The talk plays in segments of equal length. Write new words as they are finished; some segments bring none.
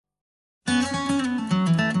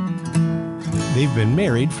They've been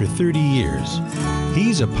married for 30 years.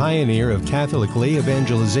 He's a pioneer of Catholic lay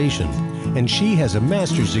evangelization, and she has a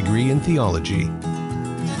master's degree in theology.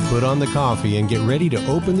 Put on the coffee and get ready to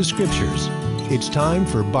open the scriptures. It's time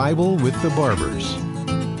for Bible with the Barbers.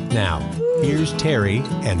 Now, here's Terry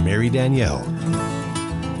and Mary Danielle.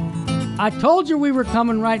 I told you we were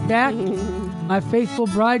coming right back. My faithful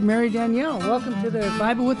bride, Mary Danielle. Welcome to the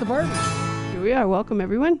Bible with the Barbers. Here we are. Welcome,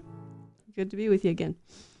 everyone. Good to be with you again.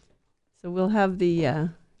 So we'll have the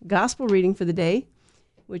gospel reading for the day,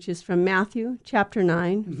 which is from Matthew chapter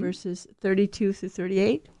 9, verses 32 through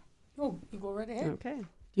 38. Oh, you go right ahead. Okay.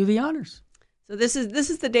 Do the honors. So this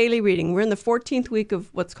is the daily reading. We're in the 14th week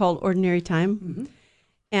of what's called Ordinary Time.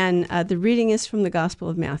 And the reading is from the Gospel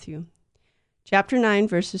of Matthew, chapter 9,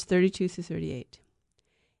 verses 32 through 38.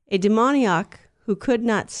 A demoniac who could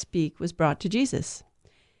not speak was brought to Jesus.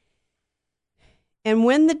 And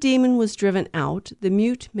when the demon was driven out, the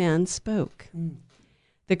mute man spoke.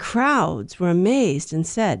 The crowds were amazed and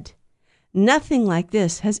said, "Nothing like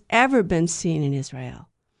this has ever been seen in Israel."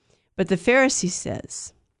 But the Pharisees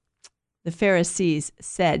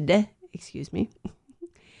said,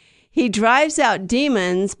 "He drives out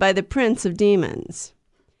demons by the prince of demons."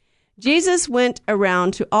 Jesus went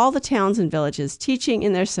around to all the towns and villages, teaching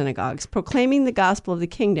in their synagogues, proclaiming the gospel of the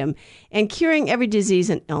kingdom, and curing every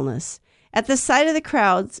disease and illness. At the sight of the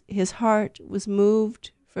crowds, his heart was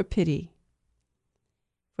moved for pity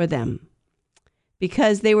for them,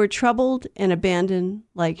 because they were troubled and abandoned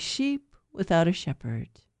like sheep without a shepherd.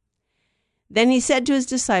 Then he said to his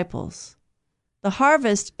disciples, "The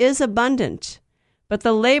harvest is abundant, but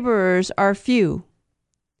the laborers are few.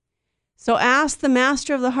 So ask the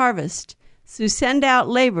master of the harvest to send out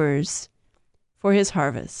laborers for his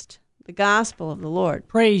harvest." The gospel of the Lord.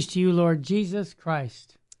 Praise to you, Lord Jesus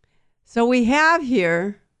Christ. So we have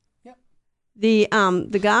here the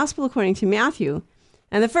gospel according to Matthew.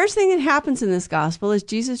 And the first thing that happens in this gospel is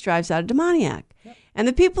Jesus drives out a demoniac. And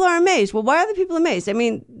the people are amazed. Well, why are the people amazed? I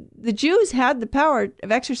mean, the Jews had the power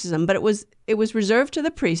of exorcism, but it was reserved to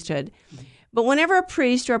the priesthood. But whenever a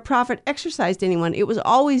priest or a prophet exorcised anyone, it was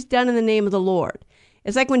always done in the name of the Lord.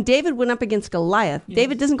 It's like when David went up against Goliath. Yes.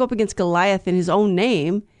 David doesn't go up against Goliath in his own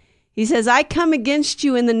name. He says, "I come against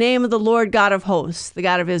you in the name of the Lord God of hosts, the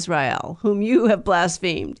God of Israel, whom you have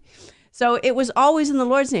blasphemed." So it was always in the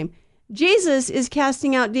Lord's name. Jesus is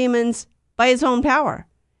casting out demons by his own power.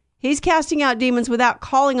 He's casting out demons without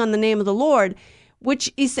calling on the name of the Lord,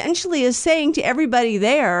 which essentially is saying to everybody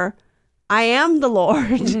there, "I am the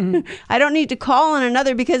Lord. I don't need to call on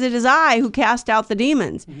another because it is I who cast out the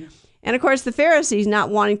demons." And of course, the Pharisees, not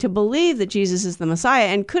wanting to believe that Jesus is the Messiah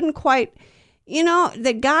and couldn't quite,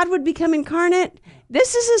 that God would become incarnate.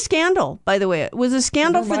 This is a scandal, by the way. It was a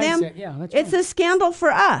scandal for them. Yeah, that's it's a scandal for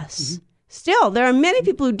us. Still, there are many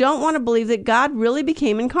people who don't want to believe that God really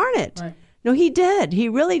became incarnate. Right. No, he did. He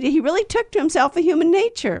really took to himself a human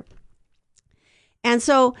nature. And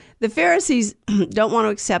so the Pharisees don't want to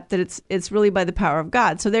accept that it's really by the power of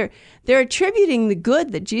God. So they're attributing the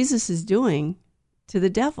good that Jesus is doing to the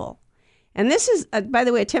devil. And this is, by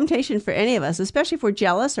the way, a temptation for any of us, especially if we're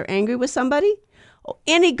jealous or angry with somebody.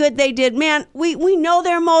 Any good they did, man, we know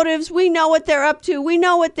their motives. We know what they're up to. We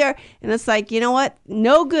know what they're... And it's like, you know what?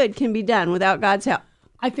 No good can be done without God's help.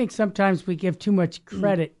 I think sometimes we give too much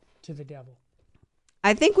credit to the devil.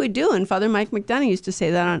 I think we do. And Father Mike McDonough used to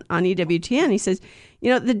say that on EWTN. He says,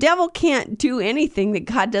 the devil can't do anything that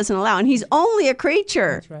God doesn't allow. And he's only a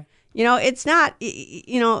creature. That's right. It's not,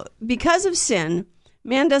 because of sin,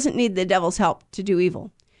 man doesn't need the devil's help to do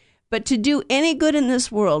evil. But to do any good in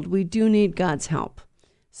this world, we do need God's help.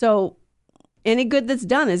 So any good that's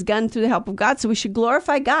done is done through the help of God. So we should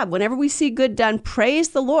glorify God. Whenever we see good done, praise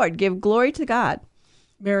the Lord. Give glory to God.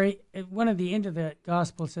 Mary, at one of the end of the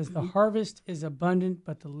gospel says, "The harvest is abundant,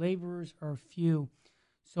 but the laborers are few.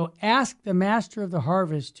 So ask the master of the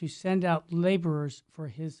harvest to send out laborers for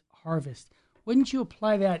his harvest." Wouldn't you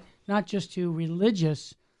apply that not just to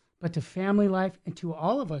religious, but to family life and to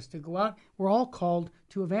all of us to go out? We're all called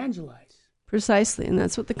to evangelize. Precisely, and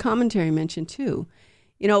that's what the commentary mentioned too.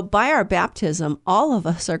 By our baptism, all of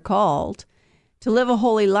us are called to live a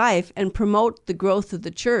holy life and promote the growth of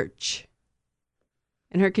the church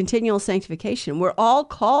and her continual sanctification. We're all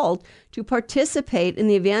called to participate in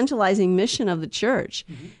the evangelizing mission of the church.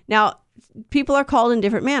 Now, people are called in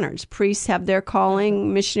different manners. Priests have their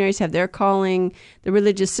calling, missionaries have their calling, the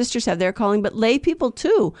religious sisters have their calling, but lay people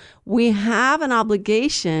too. We have an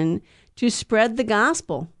obligation to spread the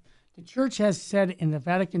gospel. The church has said in the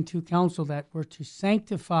Vatican II Council that we're to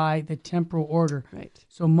sanctify the temporal order. Right.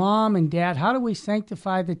 So Mom and Dad, how do we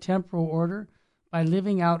sanctify the temporal order? By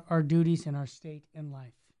living out our duties in our state and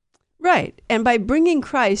life. Right. And by bringing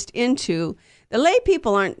Christ into the lay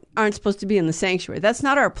people aren't supposed to be in the sanctuary. That's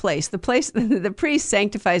not our place. The priest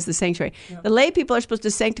sanctifies the sanctuary. Yep. The lay people are supposed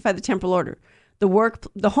to sanctify the temporal order.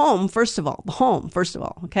 The home, first of all,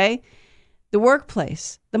 okay? The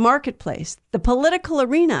workplace, the marketplace, the political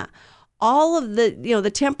arena, all of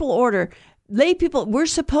the temporal order. Lay people, we're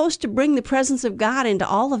supposed to bring the presence of God into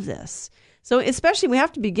all of this. So especially we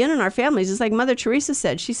have to begin in our families. It's like Mother Teresa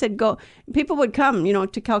said. She said, people would come,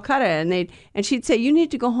 to Calcutta and she'd say, you need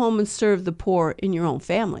to go home and serve the poor in your own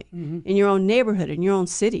family, in your own neighborhood, in your own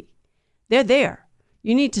city. They're there.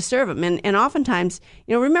 You need to serve them. And oftentimes,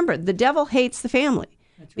 remember, the devil hates the family.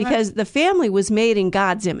 That's right. Because the family was made in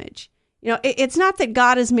God's image. It's not that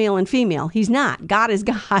God is male and female. He's not. God is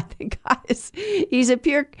God. He's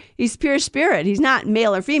pure spirit. He's not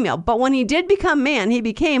male or female. But when he did become man, he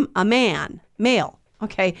became a man, male.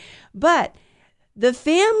 Okay. But the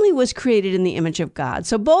family was created in the image of God.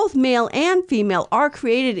 So both male and female are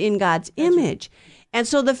created in God's image. And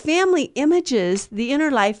so the family images the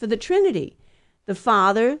inner life of the Trinity, the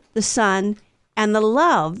Father, the Son, and the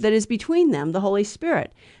love that is between them, the Holy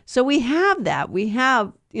Spirit. So we have that. We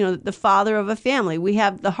have, the father of a family. We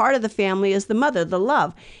have the heart of the family as the mother, the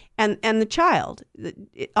love, and the child.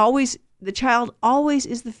 The child always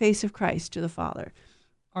is the face of Christ to the Father.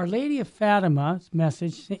 Our Lady of Fatima's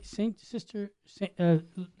message, Sister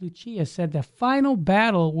Lucia said the final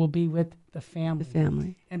battle will be with the family. The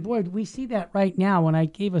family. And boy, we see that right now when I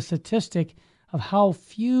gave a statistic of how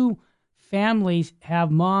few families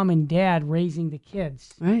have mom and dad raising the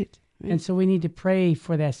kids. Right. And so we need to pray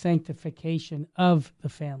for that sanctification of the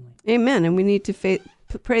family. Amen. And we need to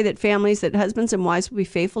pray that that husbands and wives will be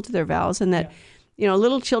faithful to their vows, and that,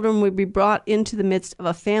 little children will be brought into the midst of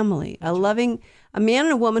a family, a man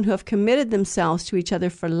and a woman who have committed themselves to each other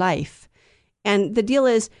for life. And the deal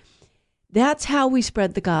is, that's how we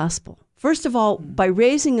spread the gospel. First of all, by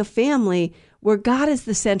raising a family where God is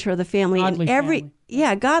the center of the family. Godly family.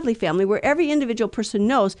 Godly family, where every individual person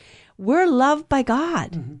knows we're loved by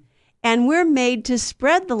God. Mm-hmm. And we're made to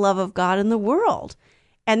spread the love of God in the world.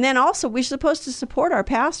 And then also, we're supposed to support our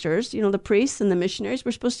pastors, the priests and the missionaries.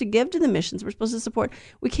 We're supposed to give to the missions. We're supposed to support.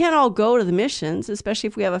 We can't all go to the missions, especially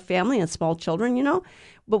if we have a family and small children,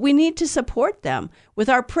 But we need to support them with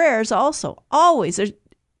our prayers also. Always. You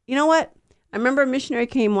know what? I remember a missionary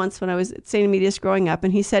came once when I was at St. Emilius growing up,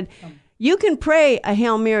 and he said, you can pray a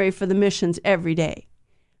Hail Mary for the missions every day.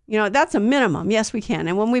 That's a minimum. Yes, we can.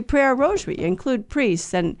 And when we pray our rosary, include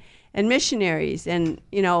priests and missionaries and,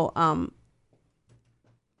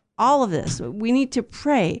 all of this. We need to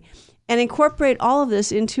pray and incorporate all of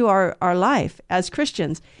this into our life as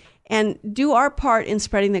Christians and do our part in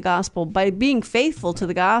spreading the gospel by being faithful to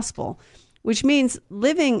the gospel, which means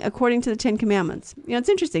living according to the Ten Commandments. It's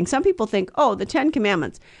interesting. Some people think, the Ten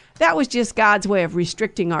Commandments, that was just God's way of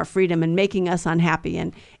restricting our freedom and making us unhappy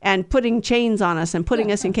and putting chains on us and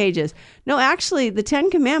putting us in cages. No, actually, the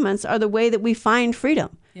Ten Commandments are the way that we find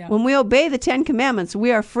freedom. Yeah. When we obey the Ten Commandments, we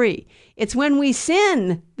are free. It's when we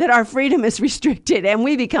sin that our freedom is restricted and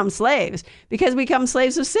we become slaves because we become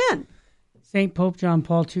slaves of sin. St. Pope John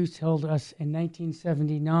Paul II told us in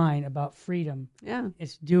 1979 about freedom. Yeah.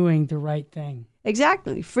 It's doing the right thing.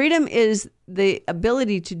 Exactly. Freedom is the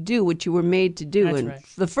ability to do what you were made to do. That's and right.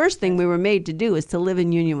 The first thing we were made to do is to live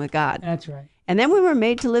in union with God. That's right. And then we were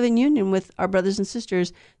made to live in union with our brothers and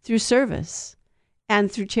sisters through service and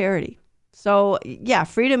through charity. So,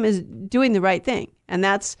 freedom is doing the right thing. And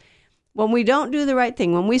that's when we don't do the right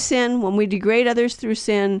thing, when we sin, when we degrade others through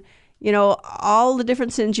sin, all the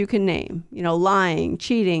different sins you can name, lying,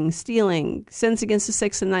 cheating, stealing, sins against the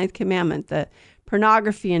 6th and 9th commandment, the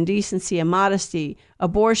pornography, indecency, immodesty,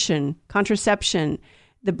 abortion, contraception,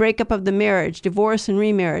 the breakup of the marriage, divorce and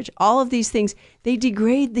remarriage, all of these things, they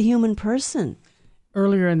degrade the human person.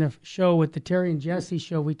 Earlier in the show with the Terry and Jesse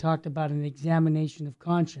show, we talked about an examination of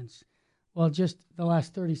conscience. Well, just the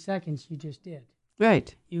last 30 seconds you just did.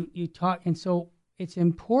 Right. You talk, and so it's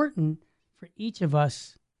important for each of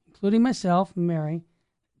us, including myself and Mary,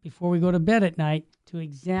 before we go to bed at night, to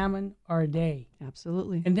examine our day.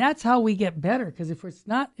 Absolutely. And that's how we get better. Because if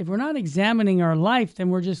we're not examining our life, then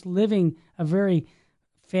we're just living a very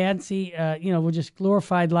fancy, we're just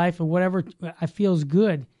glorified life or whatever feels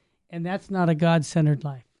good, and that's not a God-centered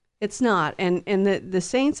life. It's not. And the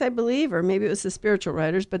saints, I believe, or maybe it was the spiritual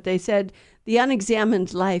writers, but they said the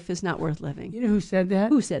unexamined life is not worth living. You know who said that?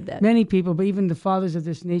 Who said that? Many people, but even the fathers of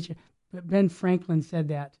this nature. Ben Franklin said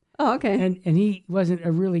that. Oh, okay. And he wasn't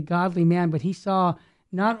a really godly man, but he saw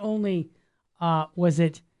not only was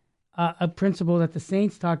it a principle that the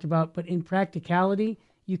saints talked about, but in practicality,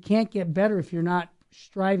 you can't get better if you're not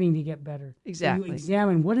striving to get better. Exactly. So you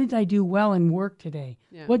examine, what did I do well in work today?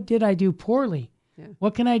 Yeah. What did I do poorly? Yeah.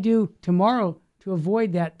 What can I do tomorrow to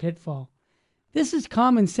avoid that pitfall? This is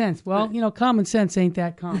common sense. Well, common sense ain't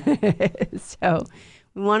that common. So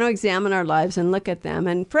we want to examine our lives and look at them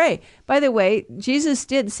and pray. By the way, Jesus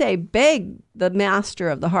did say, beg the master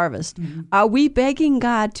of the harvest. Mm-hmm. Are we begging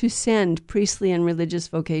God to send priestly and religious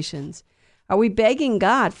vocations? Are we begging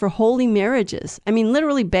God for holy marriages? I mean,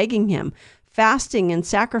 literally begging him, fasting and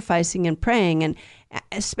sacrificing and praying and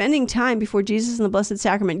spending time before Jesus in the Blessed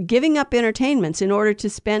Sacrament, giving up entertainments in order to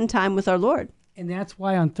spend time with our Lord. And that's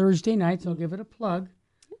why on Thursday nights, I'll give it a plug,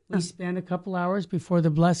 we spend a couple hours before the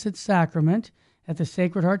Blessed Sacrament at the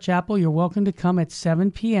Sacred Heart Chapel. You're welcome to come at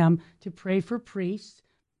 7 p.m. to pray for priests,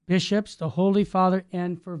 bishops, the Holy Father,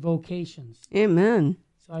 and for vocations. Amen.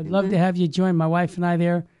 So I'd love to have you join my wife and I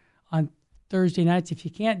there on Thursday nights. If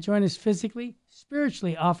you can't join us physically,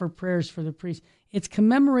 spiritually offer prayers for the priests. It's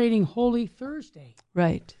commemorating Holy Thursday.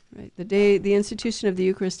 Right. The day, the institution of the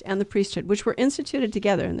Eucharist and the priesthood, which were instituted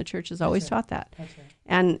together, and the Church has always taught that. That's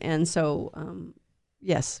right. And so,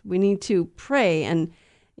 yes, we need to pray. And,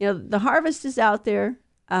 the harvest is out there.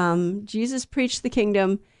 Jesus preached the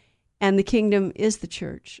kingdom, and the kingdom is the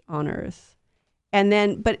church on earth. And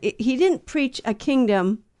then, he didn't preach a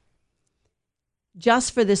kingdom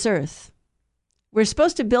just for this earth. We're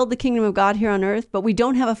supposed to build the kingdom of God here on earth, but we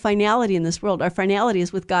don't have a finality in this world. Our finality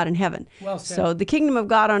is with God in heaven. Well said. So the kingdom of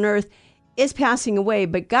God on earth is passing away,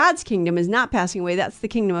 but God's kingdom is not passing away. That's the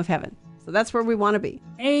kingdom of heaven. So that's where we want to be.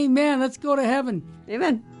 Amen. Let's go to heaven.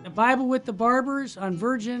 Amen. The Bible with the Barbers on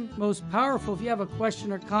Virgin Most Powerful. If you have a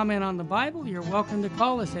question or comment on the Bible, you're welcome to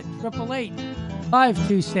call us at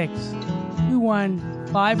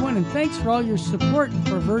 888-526-2151. And thanks for all your support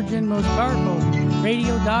for Virgin Most Powerful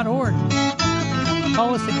Radio.org.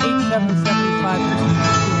 Call us at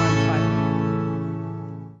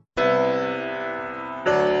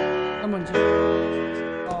 877-526-2151. Someone just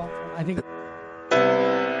called. I think.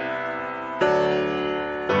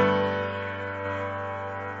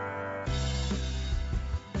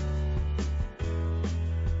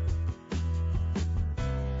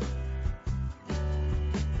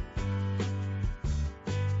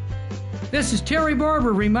 This is Terry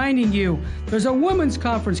Barber reminding you there's a women's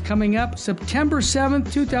conference coming up September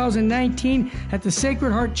 7th, 2019 at the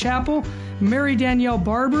Sacred Heart Chapel. Mary Danielle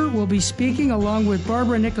Barber will be speaking along with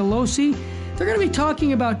Barbara Nicolosi. They're going to be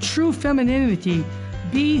talking about true femininity,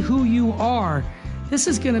 be who you are. This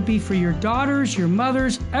is going to be for your daughters, your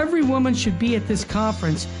mothers. Every woman should be at this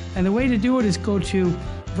conference. And the way to do it is go to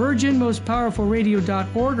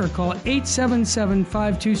virginmostpowerfulradio.org or call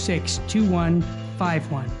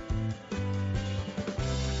 877-526-2151.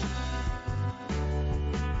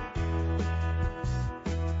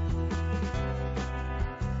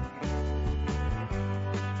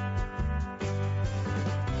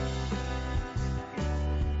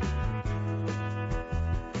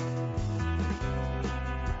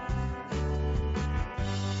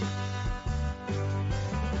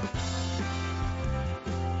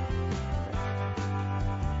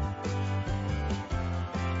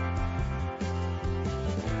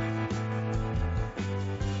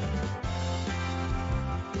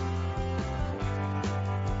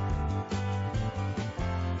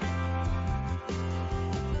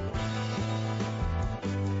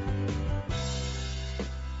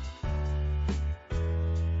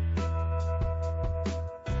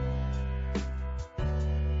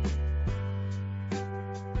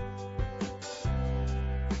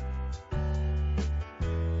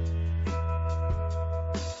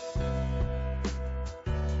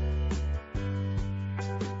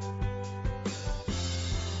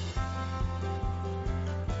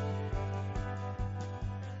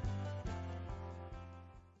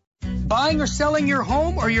 Buying or selling your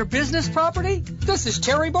home or your business property? This is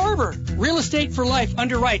Terry Barber. Real Estate for Life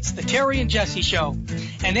underwrites the Terry and Jesse Show.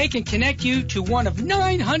 And they can connect you to one of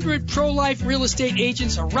 900 pro-life real estate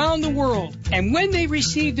agents around the world. And when they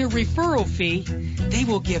receive their referral fee, they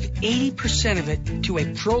will give 80% of it to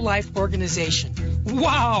a pro-life organization.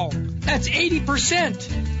 Wow! That's 80%!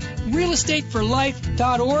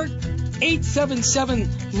 realestateforlife.org,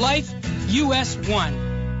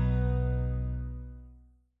 877-LIFE-US1.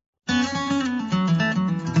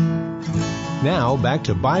 Now, back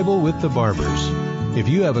to Bible with the Barbers. If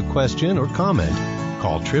you have a question or comment,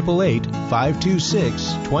 call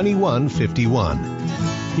 888-526-2151.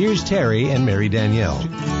 Here's Terry and Mary Danielle.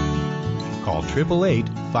 Call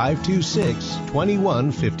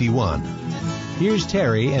 888-526-2151. Here's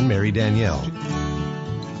Terry and Mary Danielle.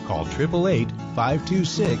 Call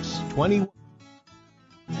 888-526-2151.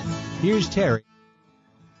 Here's Terry.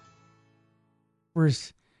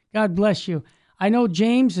 God bless you. I know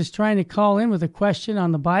James is trying to call in with a question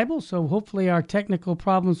on the Bible, so hopefully our technical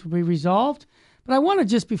problems will be resolved. But I want to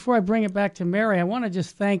just, before I bring it back to Mary, I want to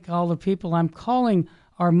just thank all the people. I'm calling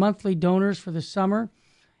our monthly donors for the summer,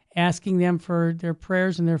 asking them for their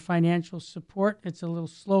prayers and their financial support. It's a little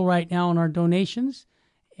slow right now on our donations,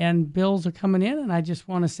 and bills are coming in, and I just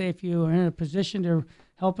want to say if you are in a position to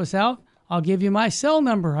help us out, I'll give you my cell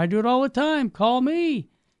number. I do it all the time. Call me,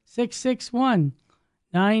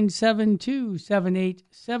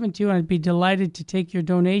 661-972-7872. I'd be delighted to take your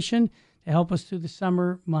donation to help us through the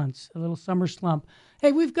summer months, a little summer slump.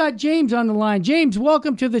 Hey, we've got James on the line. James,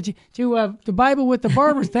 welcome to the Bible with the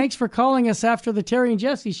Barbers. Thanks for calling us after the Terry and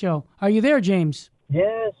Jesse show. Are you there, James?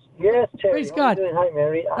 Yes, Terry. Praise God. Hi,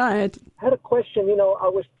 Mary. Hi. I had a question. I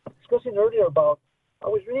was discussing earlier I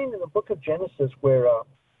was reading in the book of Genesis where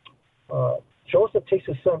Joseph takes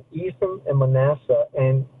his son Ephraim and Manasseh,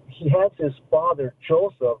 and he has his father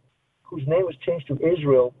Joseph, whose name was changed to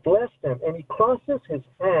Israel, bless them, and he crosses his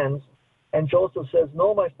hands. And Joseph says,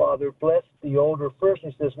 "No, my father, bless the older first."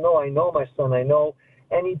 And he says, "No, I know, my son, I know."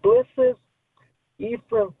 And he blesses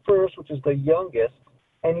Ephraim first, which is the youngest.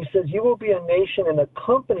 And he says, "You will be a nation in a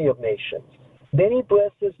company of nations." Then he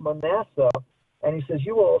blesses Manasseh, and he says,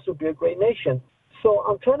 "You will also be a great nation." So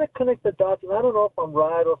I'm trying to connect the dots, and I don't know if I'm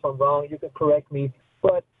right or if I'm wrong. You can correct me.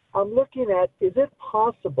 But I'm looking at, is it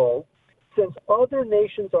possible, since other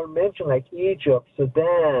nations are mentioned, like Egypt,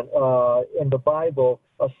 Sudan, in the Bible,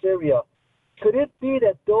 Assyria, could it be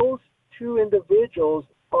that those two individuals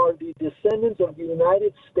are the descendants of the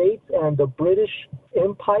United States and the British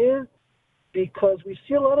Empire? Because we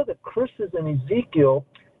see a lot of the curses in Ezekiel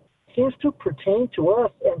seems to pertain to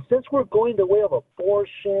us. And since we're going the way of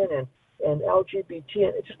abortion and LGBT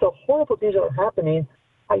and it's just the horrible things that are happening,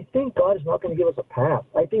 I think God is not going to give us a pass.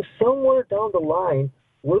 I think somewhere down the line,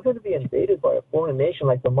 we're going to be invaded by a foreign nation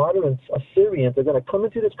like the modern Assyrians. They're going to come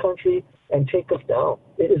into this country and take us down.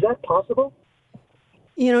 Is that possible?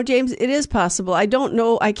 James, it is possible. I don't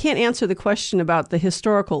know. I can't answer the question about the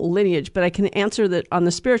historical lineage, but I can answer that on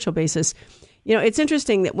the spiritual basis. It's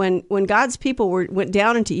interesting that when God's people went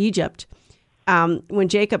down into Egypt, when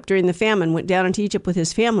Jacob during the famine went down into Egypt with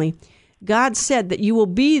his family, God said that you will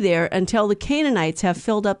be there until the Canaanites have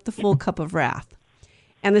filled up the full cup of wrath.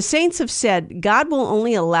 And the saints have said, God will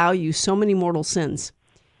only allow you so many mortal sins.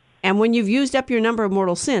 And when you've used up your number of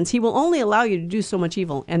mortal sins, he will only allow you to do so much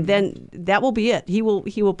evil. And then that will be it. He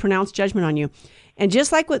will pronounce judgment on you. And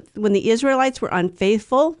just like when the Israelites were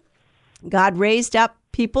unfaithful, God raised up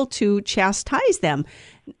people to chastise them.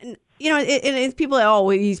 People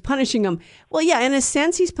are, he's punishing them. Well, yeah, in a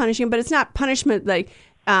sense, he's punishing them, but it's not punishment like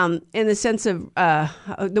in the sense of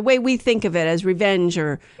the way we think of it as revenge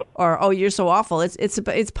or oh, you're so awful.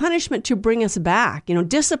 It's punishment to bring us back.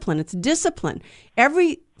 Discipline. It's discipline.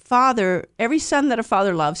 Every son that a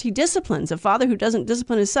father loves, he disciplines. A father who doesn't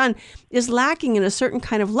discipline his son is lacking in a certain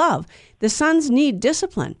kind of love. The sons need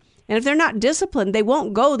discipline. And if they're not disciplined, they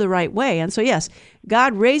won't go the right way. And so, yes,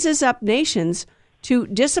 God raises up nations to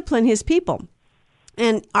discipline his people.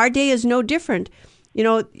 And our day is no different.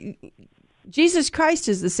 Jesus Christ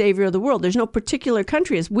is the Savior of the world. There's no particular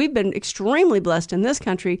country. We've been extremely blessed in this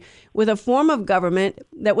country with a form of government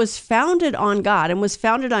that was founded on God and was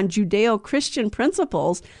founded on Judeo-Christian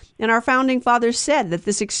principles. And our founding fathers said that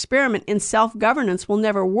this experiment in self-governance will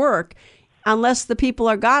never work unless the people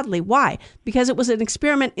are godly. Why? Because it was an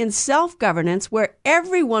experiment in self-governance where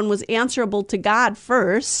everyone was answerable to God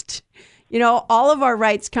first. All of our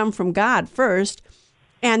rights come from God first.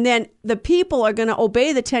 And then the people are going to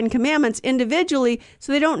obey the 10 Commandments individually,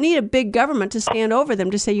 so they don't need a big government to stand over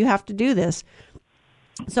them to say you have to do this.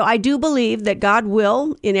 So I do believe that God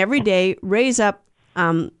will, in every day, raise up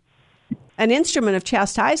an instrument of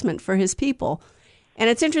chastisement for his people. And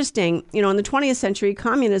it's interesting, in the 20th century,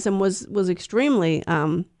 communism was extremely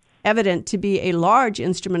evident to be a large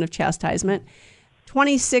instrument of chastisement.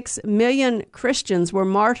 26 million Christians were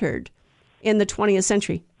martyred in the 20th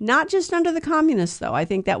century, not just under the communists, though. I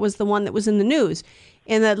think that was the one that was in the news.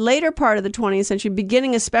 In the later part of the 20th century,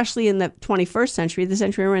 beginning especially in the 21st century, the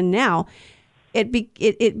century we're in now, it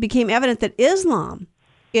became evident that Islam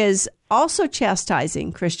is also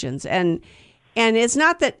chastising Christians. And it's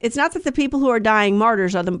not that the people who are dying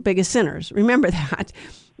martyrs are the biggest sinners. Remember that.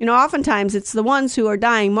 Oftentimes it's the ones who are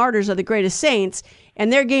dying martyrs are the greatest saints,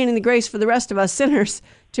 and they're gaining the grace for the rest of us sinners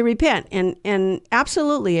to repent. And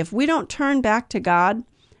absolutely, if we don't turn back to God,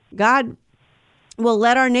 God will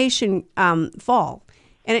let our nation fall.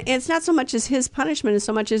 And it's not so much as his punishment as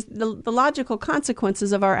so much as the logical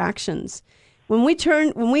consequences of our actions. When we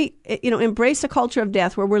embrace a culture of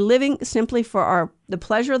death where we're living simply for the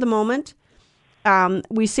pleasure of the moment,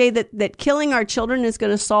 We say that killing our children is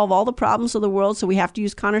going to solve all the problems of the world, so we have to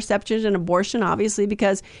use contraception and abortion, obviously,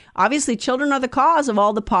 because obviously children are the cause of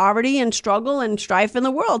all the poverty and struggle and strife in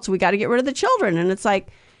the world, so we got to get rid of the children. And it's like,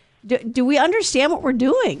 do we understand what we're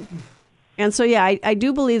doing? And so, yeah, I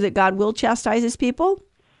do believe that God will chastise his people.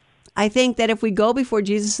 I think that if we go before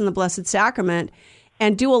Jesus in the Blessed Sacrament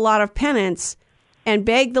and do a lot of penance and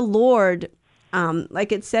beg the Lord,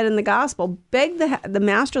 like it said in the gospel, beg the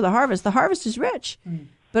master of the harvest is rich.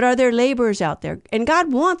 But are there laborers out there? And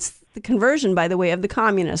God wants the conversion, by the way, of the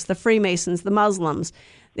communists, the Freemasons, the Muslims,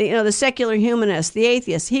 the secular humanists, the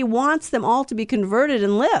atheists. He wants them all to be converted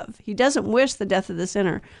and live. He doesn't wish the death of the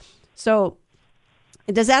sinner. So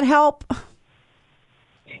does that help?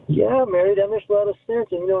 Yeah, Mary, that makes a lot of sense.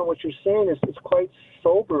 And, what you're saying is it's quite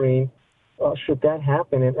sobering should that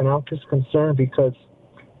happen. And I'm just concerned because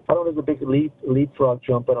I don't know if it's a big leapfrog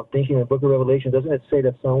jump, but I'm thinking in the book of Revelation, doesn't it say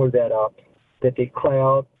that somewhere that they cry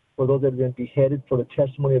out for those that have been beheaded for the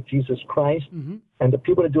testimony of Jesus Christ? Mm-hmm. And the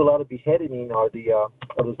people that do a lot of beheading are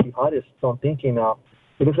those jihadists. So I'm thinking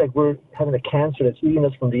it looks like we're having a cancer that's eating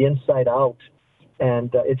us from the inside out. And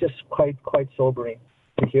it's just quite sobering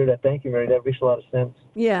to hear that. Thank you, Mary. That makes a lot of sense.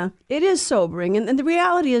 Yeah, it is sobering. And the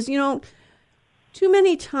reality is, too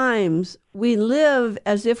many times we live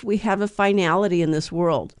as if we have a finality in this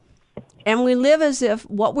world. And we live as if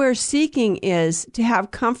what we're seeking is to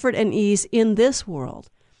have comfort and ease in this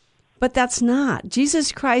world. But that's not.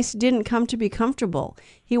 Jesus Christ didn't come to be comfortable.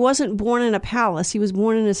 He wasn't born in a palace. He was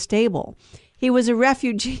born in a stable. He was a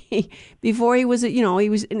refugee before he was, he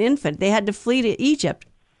was an infant. They had to flee to Egypt.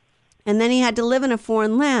 And then he had to live in a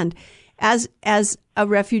foreign land as a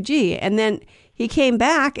refugee. And then he came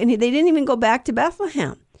back, and they didn't even go back to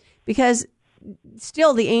Bethlehem because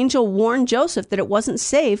still the angel warned Joseph that it wasn't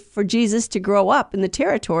safe for Jesus to grow up in the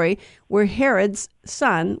territory where Herod's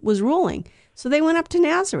son was ruling. So they went up to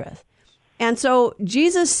Nazareth. And so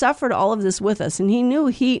Jesus suffered all of this with us, and he knew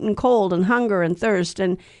heat and cold and hunger and thirst,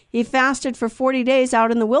 and he fasted for 40 days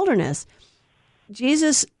out in the wilderness.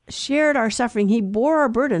 Jesus shared our suffering. He bore our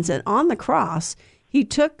burdens, and on the cross, he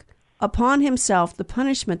took upon himself the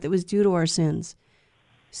punishment that was due to our sins.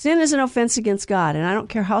 Sin is an offense against God, and I don't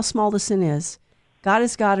care how small the sin is. God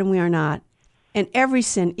is God and we are not. And every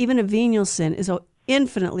sin, even a venial sin, is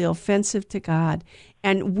infinitely offensive to God.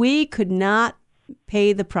 And we could not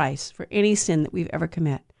pay the price for any sin that we've ever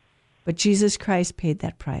commit. But Jesus Christ paid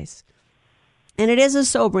that price. And it is a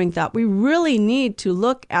sobering thought. We really need to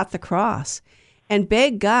look at the cross and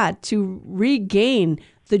beg God to regain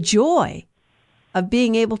the joy of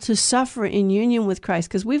being able to suffer in union with Christ,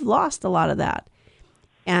 because we've lost a lot of that.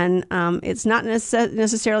 And it's not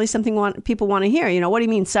necessarily something people want to hear. What do you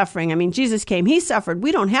mean suffering? I mean, Jesus came, he suffered.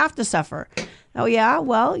 We don't have to suffer. Oh, yeah?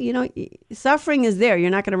 Well, suffering is there. You're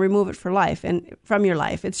not going to remove it from your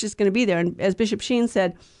life. It's just going to be there. And as Bishop Sheen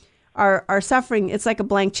said, our suffering, it's like a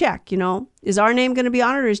blank check, Is our name going to be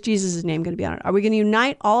honored, or is Jesus' name going to be honored? Are we going to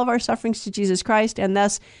unite all of our sufferings to Jesus Christ and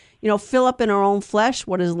thus fill up in our own flesh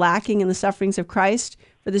what is lacking in the sufferings of Christ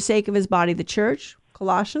for the sake of his body, the church,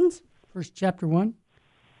 Colossians? 1 chapter 1.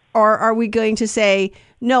 Or are we going to say,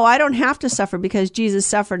 no, I don't have to suffer because Jesus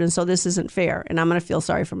suffered, and so this isn't fair, and I'm going to feel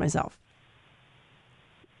sorry for myself?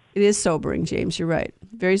 It is sobering, James. You're right.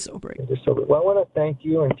 Very sobering. It is sobering. Well, I want to thank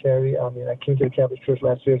you and Terry. I came to the Catholic Church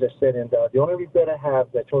last year, as I said, and the only regret I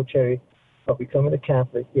have, that I told Terry, of becoming a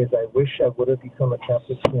Catholic is I wish I would have become a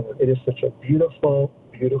Catholic sooner. It is such a beautiful,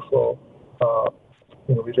 beautiful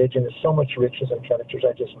religion. There's so much richness in Catholic Church.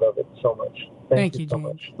 I just love it so much. Thank you so James.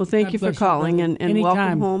 much. Well, thank you for calling, and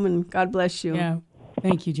welcome home, and God bless you. Yeah,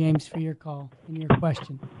 thank you, James, for your call and your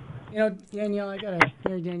question. Danielle,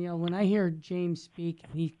 Danielle, when I hear James speak,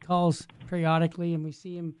 he calls periodically, and we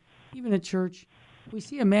see him even at church, we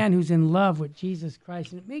see a man who's in love with Jesus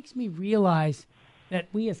Christ, and it makes me realize that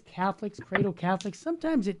we as Catholics, cradle Catholics,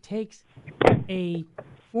 sometimes it takes a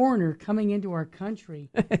foreigner coming into our country,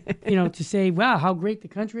 to say, wow, how great the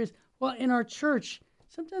country is. Well, in our church,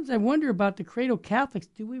 sometimes I wonder about the cradle Catholics.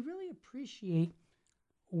 Do we really appreciate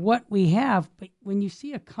what we have? But when you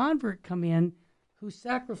see a convert come in who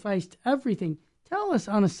sacrificed everything, tell us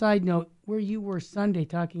on a side note where you were Sunday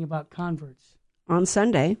talking about converts. On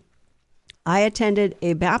Sunday, I attended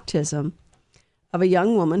a baptism of a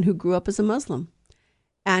young woman who grew up as a Muslim.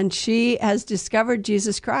 And she has discovered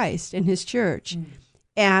Jesus Christ in his church. Mm.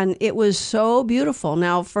 And it was so beautiful.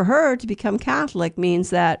 Now, for her to become Catholic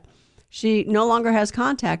means that she no longer has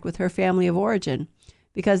contact with her family of origin,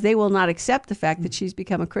 because they will not accept the fact that she's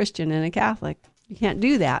become a Christian and a Catholic. You can't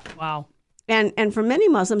do that. Wow. And for many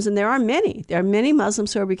Muslims, and there are many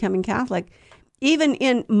Muslims who are becoming Catholic, even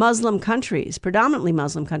in Muslim countries, predominantly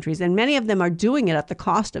Muslim countries, and many of them are doing it at the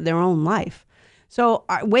cost of their own life. So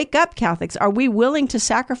wake up, Catholics. Are we willing to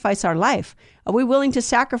sacrifice our life? Are we willing to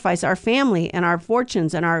sacrifice our family and our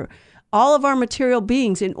fortunes and all of our material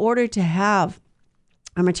beings in order to have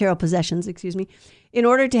our material possessions, in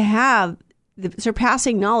order to have the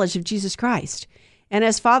surpassing knowledge of Jesus Christ? And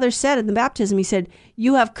as Father said in the baptism, he said,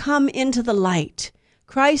 you have come into the light.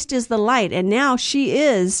 Christ is the light. And now she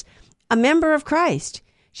is a member of Christ.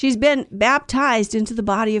 She's been baptized into the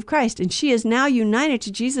body of Christ, and she is now united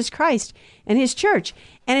to Jesus Christ and his church.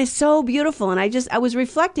 And it's so beautiful. And I was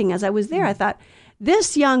reflecting as I was there. I thought,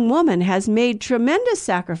 this young woman has made tremendous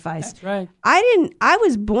sacrifice. That's right. I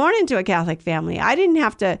was born into a Catholic family. I didn't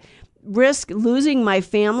have to risk losing my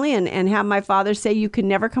family and have my father say, you can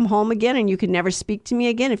never come home again and you can never speak to me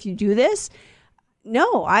again if you do this.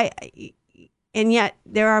 No, and yet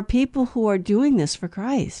there are people who are doing this for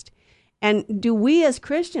Christ. And do we as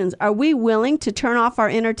Christians, are we willing to turn off our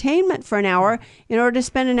entertainment for an hour in order to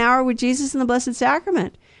spend an hour with Jesus in the Blessed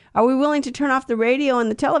Sacrament? Are we willing to turn off the radio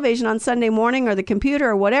and the television on Sunday morning or the computer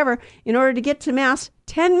or whatever in order to get to Mass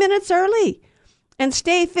 10 minutes early and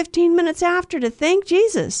stay 15 minutes after to thank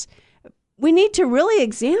Jesus? We need to really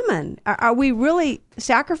examine, are we really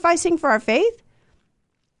sacrificing for our faith?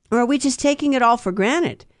 Or are we just taking it all for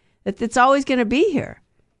granted, that it's always going to be here?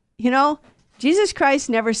 Jesus Christ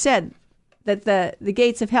never said that the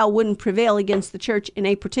gates of hell wouldn't prevail against the church in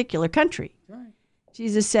a particular country. Right.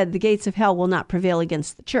 Jesus said the gates of hell will not prevail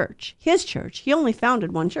against the church, his church. He only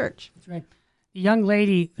founded one church. That's right. The young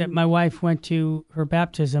lady that my wife went to her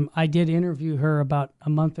baptism, I did interview her about a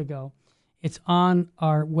month ago. It's on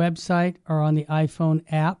our website or on the iPhone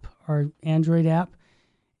app or Android app.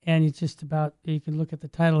 And it's just about, you can look at the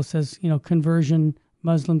title. It says, conversion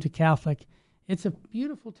Muslim to Catholic. It's a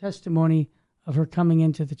beautiful testimony of her coming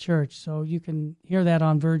into the church. So you can hear that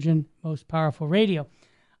on Virgin Most Powerful Radio.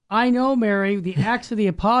 I know, Mary, the Acts of the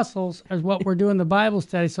Apostles is what we're doing the Bible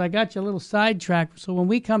study. So I got you a little sidetracked. So when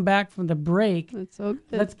we come back from the break,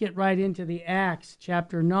 let's get right into the Acts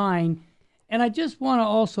chapter 9. And I just want to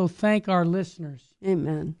also thank our listeners.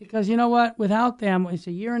 Amen. Because you know what? Without them, it's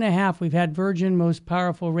a year and a half we've had Virgin Most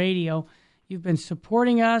Powerful Radio. You've been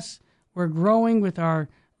supporting us. We're growing with our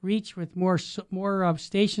reach, with more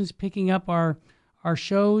stations picking up our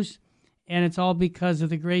shows. And it's all because of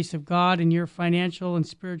the grace of God and your financial and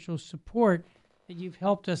spiritual support that you've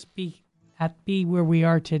helped us be where we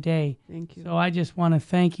are today. Thank you. So I just want to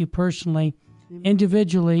thank you personally,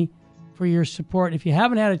 individually, for your support. If you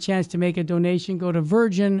haven't had a chance to make a donation, go to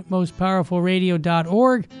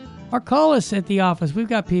virginmostpowerfulradio.org or call us at the office. We've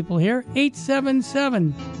got people here,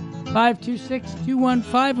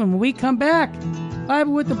 877-526-215. And when we come back,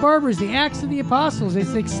 Bible with the Barbers, the Acts of the Apostles.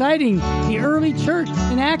 It's exciting. The early church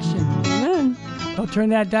in action. Amen. Don't turn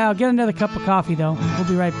that dial. Get another cup of coffee, though. We'll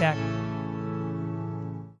be right back.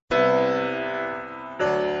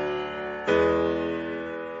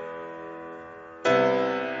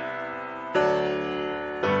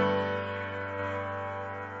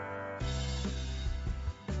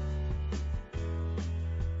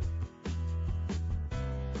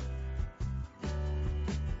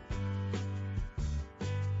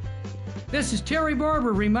 This is Terry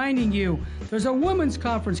Barber reminding you there's a women's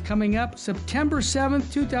conference coming up September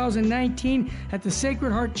 7th, 2019 at the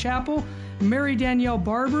Sacred Heart Chapel. Mary Danielle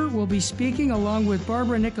Barber will be speaking along with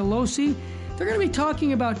Barbara Nicolosi. They're going to be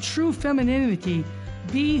talking about true femininity,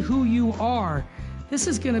 be who you are. This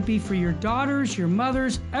is going to be for your daughters, your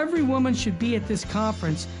mothers. Every woman should be at this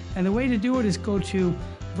conference. And the way to do it is go to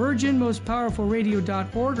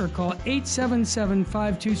virginmostpowerfulradio.org or call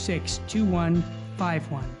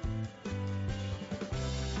 877-526-2151.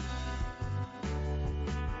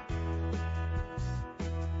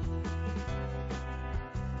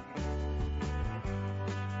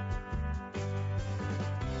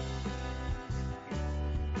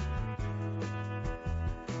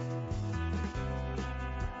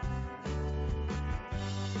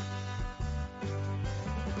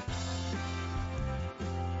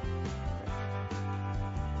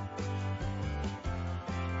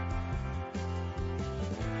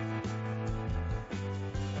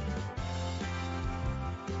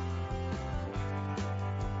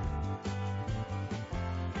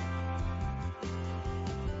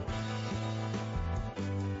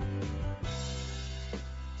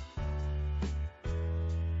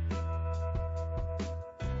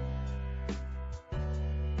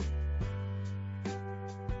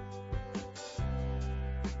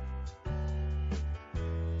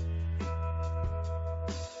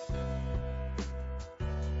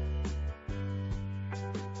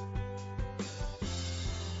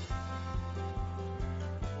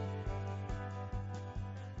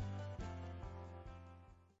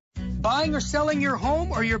 Buying or selling your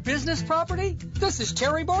home or your business property? This is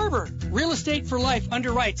Terry Barber. Real Estate for Life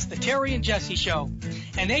underwrites the Terry and Jesse Show.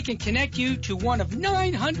 And they can connect you to one of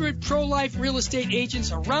 900 pro-life real estate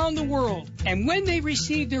agents around the world. And when they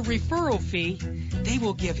receive their referral fee, they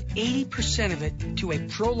will give 80% of it to a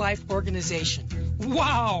pro-life organization.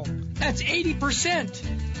 Wow! That's 80%!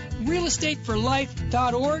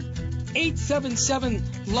 realestateforlife.org,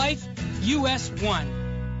 877-LIFE-US1.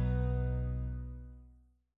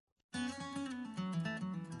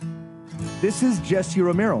 This is Jesse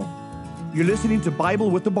Romero. You're listening to Bible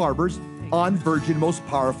with the Barbers on Virgin Most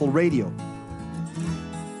Powerful Radio.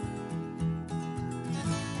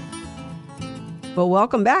 Well,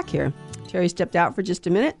 welcome back here. Terry stepped out for just a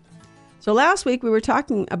minute. So last week we were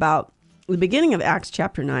talking about the beginning of Acts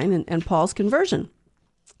chapter 9 and Paul's conversion.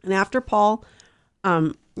 And after Paul,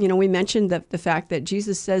 we mentioned the fact that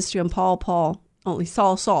Jesus says to him, Paul, only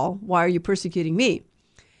Saul, why are you persecuting me?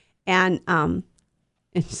 And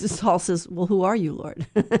Saul says, well, who are you, Lord?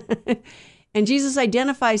 And Jesus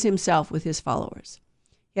identifies himself with his followers.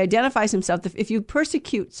 He identifies himself. If you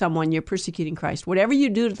persecute someone, you're persecuting Christ. Whatever you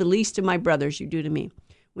do to the least of my brothers, you do to me.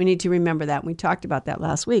 We need to remember that. We talked about that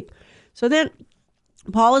last week. So then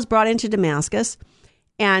Paul is brought into Damascus,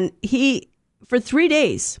 and for 3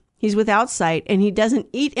 days, he's without sight, and he doesn't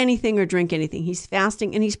eat anything or drink anything. He's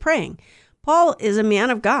fasting and he's praying. Paul is a man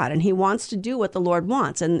of God, and he wants to do what the Lord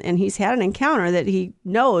wants. And he's had an encounter that he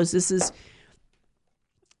knows this is,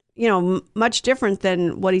 much different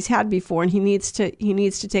than what he's had before. And he needs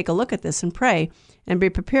to take a look at this and pray and be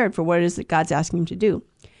prepared for what it is that God's asking him to do.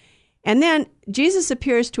 And then Jesus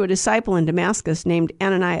appears to a disciple in Damascus named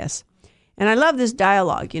Ananias. And I love this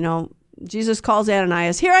dialogue. Jesus calls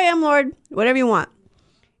Ananias, here I am, Lord, whatever you want.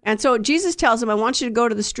 And so Jesus tells him, I want you to go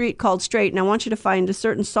to the street called Straight, and I want you to find a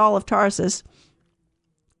certain Saul of Tarsus,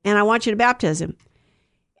 and I want you to baptize him.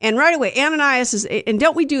 And right away, Ananias is, and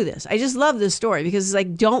don't we do this? I just love this story because it's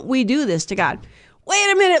like, don't we do this to God?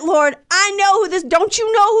 Wait a minute, Lord, I know who this, don't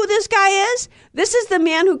you know who this guy is? This is the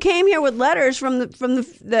man who came here with letters from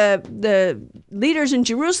the leaders in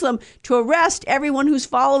Jerusalem to arrest everyone who's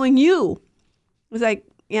following you. It was like,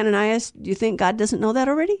 Ananias, do you think God doesn't know that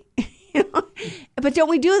already? But don't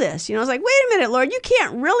we do this? It's like, wait a minute, Lord, you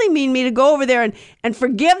can't really mean me to go over there and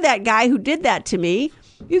forgive that guy who did that to me.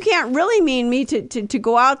 You can't really mean me to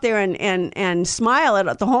go out there and smile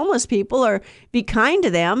at the homeless people or be kind to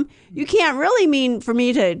them. You can't really mean for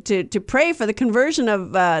me to pray for the conversion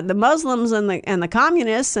of the Muslims and the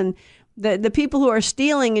communists and the people who are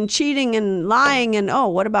stealing and cheating and lying and, oh,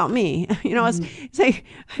 what about me? It's like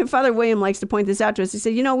Father William likes to point this out to us. He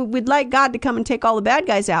said, we'd like God to come and take all the bad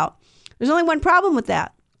guys out. There's only one problem with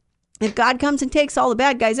that. If God comes and takes all the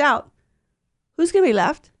bad guys out, who's going to be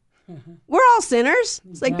left? We're all sinners.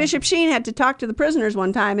 It's like Bishop Sheen had to talk to the prisoners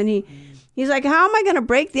one time, and he's like, how am I going to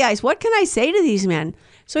break the ice? What can I say to these men?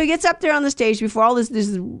 So he gets up there on the stage before all this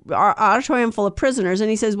auditorium full of prisoners,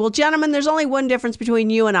 and he says, well, gentlemen, there's only one difference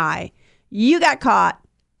between you and I. You got caught.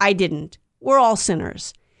 I didn't. We're all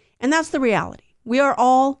sinners. And that's the reality. We are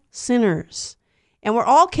all sinners. And we're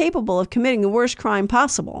all capable of committing the worst crime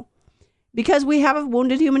possible because we have a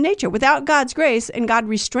wounded human nature. Without God's grace and God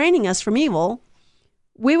restraining us from evil,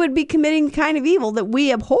 we would be committing the kind of evil that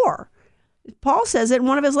we abhor. Paul says it in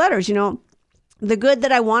one of his letters, the good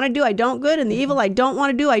that I want to do, I don't good, and the evil I don't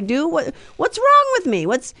want to do, I do. What's wrong with me?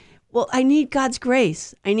 Well, I need God's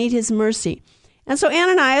grace. I need his mercy. And so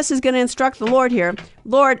Ananias is going to instruct the Lord here.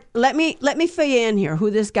 Lord, let me fill you in here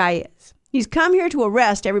who this guy is. He's come here to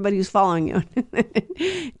arrest everybody who's following you.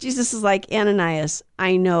 Jesus is like, Ananias,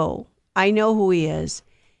 I know who he is,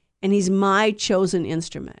 and he's my chosen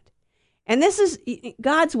instrument. And this is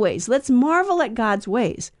God's ways. Let's marvel at God's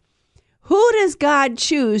ways. Who does God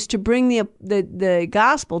choose to bring the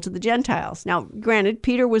gospel to the Gentiles? Now, granted,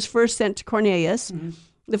 Peter was first sent to Cornelius. Mm-hmm.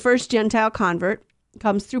 The first Gentile convert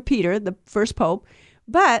comes through Peter, the first pope.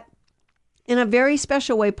 But in a very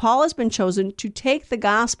special way, Paul has been chosen to take the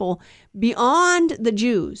gospel beyond the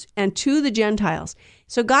Jews and to the Gentiles.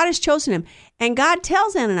 So God has chosen him. And God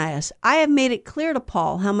tells Ananias, I have made it clear to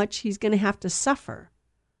Paul how much he's going to have to suffer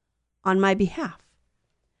on my behalf.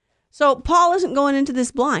 So Paul isn't going into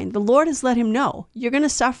this blind. The Lord has let him know, you're going to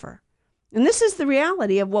suffer. And this is the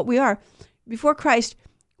reality of what we are. Before Christ,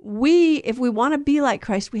 if we want to be like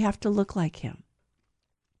Christ, we have to look like him.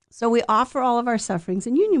 So we offer all of our sufferings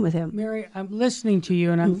in union with him. Mary, I'm listening to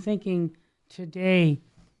you, and I'm thinking today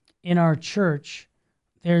in our church,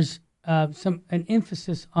 there's an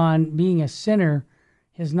emphasis on being a sinner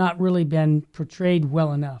has not really been portrayed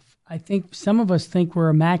well enough. I think some of us think we're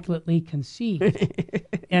immaculately conceived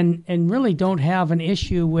and really don't have an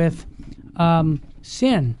issue with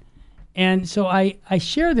sin. And so I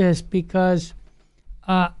share this because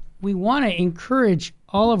we want to encourage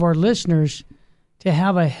all of our listeners to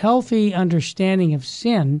have a healthy understanding of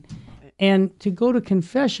sin and to go to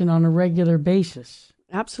confession on a regular basis.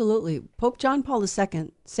 Absolutely. Pope John Paul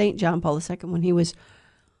II, St. John Paul II, when he was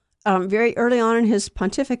very early on in his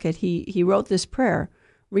pontificate, he wrote this prayer: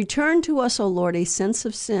 "Return to us, O Lord, a sense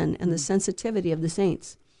of sin and the sensitivity of the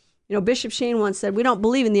saints." You know, Bishop Shane once said, we don't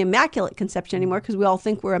believe in the Immaculate Conception anymore because we all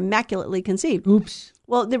think we're immaculately conceived. Oops.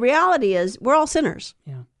 Well, the reality is we're all sinners.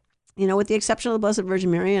 Yeah. You know, with the exception of the Blessed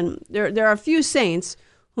Virgin Mary. And there are a few saints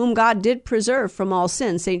whom God did preserve from all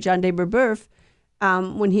sin. St. John de Brebeuf,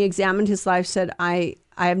 when he examined his life, said, I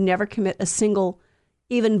have never committed a single,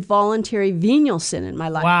 even voluntary venial sin in my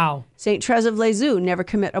life. Wow. St. Therese of Lisieux never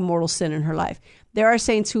commit a mortal sin in her life. There are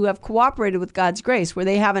saints who have cooperated with God's grace where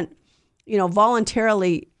they haven't,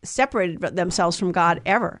 voluntarily separated themselves from God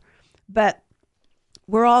ever. But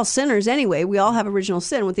we're all sinners anyway. We all have original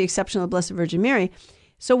sin with the exception of the Blessed Virgin Mary.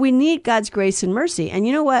 So we need God's grace and mercy. And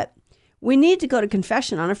you know what? We need to go to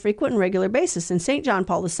confession on a frequent and regular basis. And St. John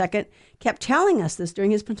Paul II kept telling us this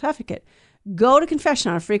during his pontificate. Go to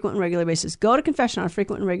confession on a frequent and regular basis. Go to confession on a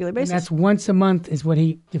frequent and regular basis. And that's once a month is what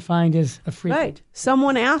he defined as a frequent. Right.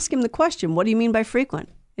 Someone asked him the question, what do you mean by frequent?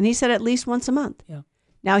 And he said at least once a month. Yeah.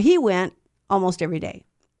 Now he went almost every day.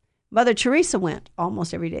 Mother Teresa went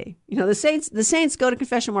almost every day. You know, the saints go to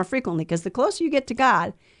confession more frequently because the closer you get to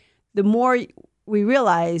God, the more we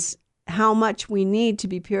realize how much we need to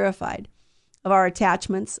be purified of our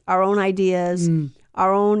attachments, our own ideas,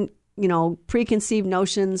 our own, preconceived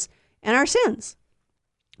notions, and our sins.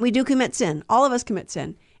 We do commit sin. All of us commit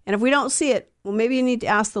sin. And if we don't see it, well, maybe you need to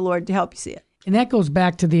ask the Lord to help you see it. And that goes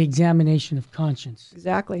back to the examination of conscience.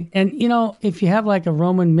 Exactly. And, if you have like a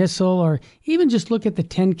Roman Missal or even just look at the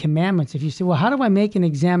 10 Commandments, if you say, well, how do I make an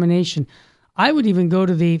examination? I would even go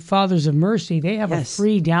to the Fathers of Mercy. They have a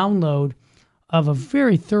free download of a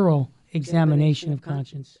very thorough examination of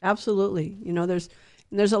conscience. Absolutely.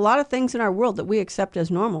 There's a lot of things in our world that we accept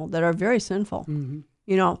as normal that are very sinful.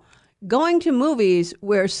 Mm-hmm. Going to movies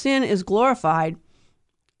where sin is glorified,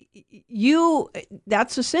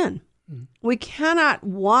 that's a sin. We cannot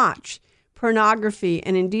watch pornography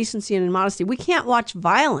and indecency and immodesty. We can't watch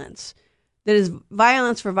violence that is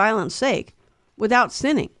violence for violence sake without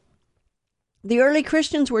sinning. The early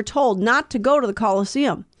Christians were told not to go to the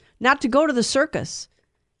Colosseum, not to go to the circus,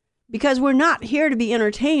 because we're not here to be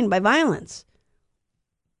entertained by violence.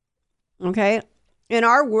 Okay? In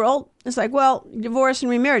our world, it's like, well, divorce and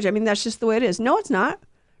remarriage. I mean, that's just the way it is. No, it's not.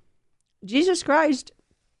 Jesus Christ,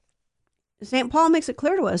 St. Paul makes it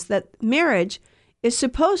clear to us that marriage is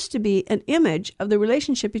supposed to be an image of the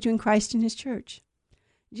relationship between Christ and his church.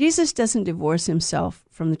 Jesus doesn't divorce himself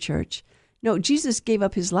from the church. No, Jesus gave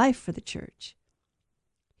up his life for the church.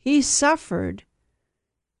 He suffered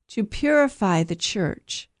to purify the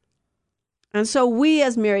church. And so we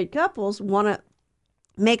as married couples want to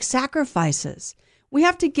make sacrifices. We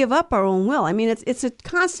have to give up our own will. I mean, it's a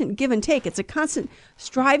constant give and take. It's a constant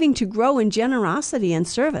striving to grow in generosity and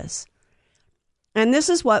service. And this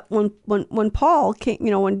is what when Paul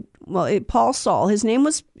came, Paul Saul, his name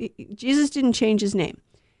was, Jesus didn't change his name.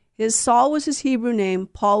 Saul was his Hebrew name.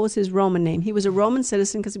 Paul was his Roman name. He was a Roman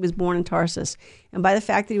citizen because he was born in Tarsus. And by the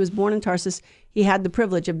fact that he was born in Tarsus, he had the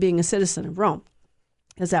privilege of being a citizen of Rome,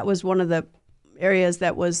 because that was one of the areas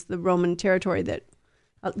that was the Roman territory that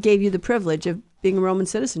gave you the privilege of being a Roman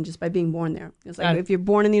citizen just by being born there. It's like if you're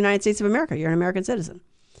born in the United States of America, you're an American citizen.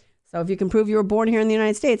 So if you can prove you were born here in the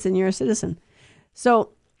United States, then you're a citizen.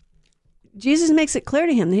 So Jesus makes it clear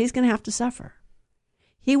to him that he's going to have to suffer.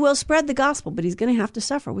 He will spread the gospel, but he's going to have to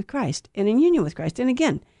suffer with Christ and in union with Christ. And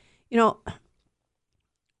again,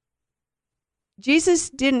 Jesus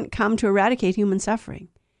didn't come to eradicate human suffering.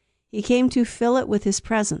 He came to fill it with his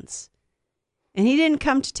presence. And he didn't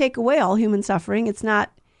come to take away all human suffering. It's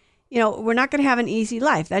not, we're not going to have an easy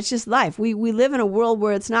life. That's just life. We live in a world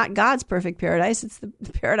where it's not God's perfect paradise. It's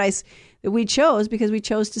the paradise that we chose because we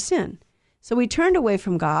chose to sin. So we turned away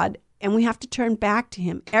from God, and we have to turn back to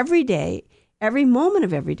him every day, every moment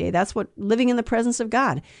of every day. That's what living in the presence of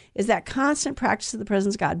God is, that constant practice of the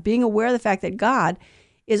presence of God, being aware of the fact that God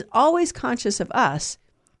is always conscious of us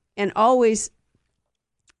and always,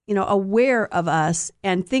 aware of us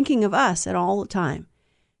and thinking of us at all the time.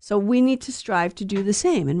 So we need to strive to do the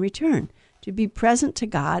same in return, to be present to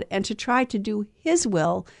God and to try to do his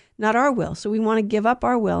will, not our will. So we want to give up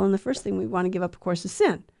our will, and the first thing we want to give up, of course, is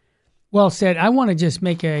sin. Well said. I want to just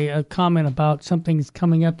make a comment about something that's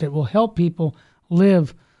coming up that will help people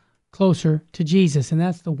live closer to Jesus, and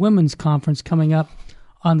that's the Women's Conference coming up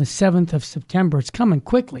on the 7th of September. It's coming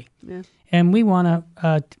quickly. Yeah. And we want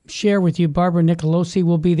to share with you. Barbara Nicolosi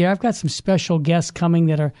will be there. I've got some special guests coming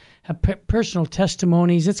that have personal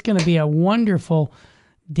testimonies. It's going to be a wonderful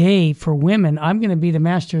day for women. I'm going to be the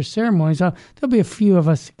master of ceremonies. There'll be a few of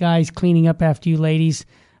us guys cleaning up after you ladies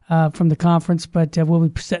from the conference, but we'll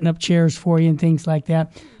be setting up chairs for you and things like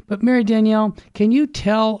that. But Mary Danielle, can you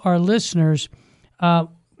tell our listeners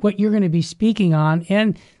what you're going to be speaking on?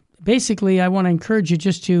 And basically, I want to encourage you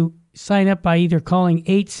just to sign up by either calling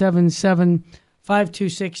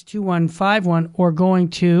 877-526-2151 or going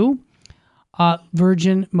to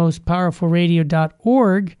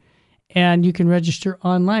virginmostpowerfulradio.org, and you can register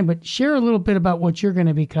online. But share a little bit about what you're going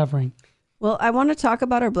to be covering. Well, I want to talk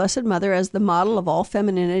about our Blessed Mother as the model of all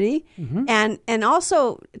femininity, and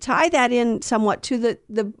also tie that in somewhat to the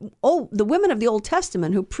women of the Old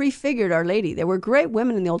Testament who prefigured Our Lady. There were great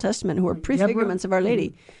women in the Old Testament who were prefigurements of Our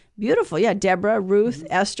Lady. Beautiful, yeah. Deborah, Ruth,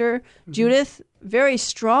 Esther, Judith, very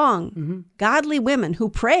strong, godly women who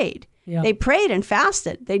prayed. Yeah. They prayed and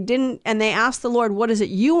fasted. They didn't, and they asked the Lord, "What is it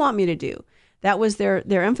you want me to do?" That was their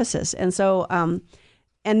emphasis. And so,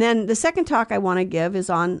 and then the second talk I want to give is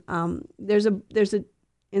on there's a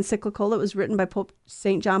encyclical that was written by Pope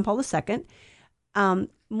St. John Paul II,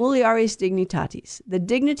 Mulieris Dignitatis, the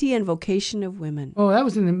dignity and vocation of women. Oh, that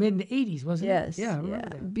was in the mid-'80s, wasn't it? Yes. Yeah, I remember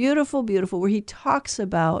that. Beautiful, beautiful, where he talks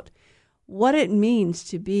about what it means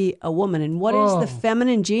to be a woman and what is the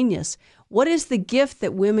feminine genius. What is the gift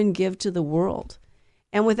that women give to the world?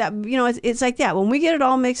 And with that, it's like that. When we get it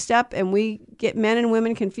all mixed up and we get men and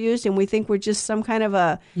women confused and we think we're just some kind of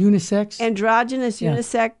a unisex, androgynous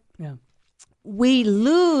unisex, we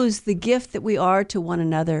lose the gift that we are to one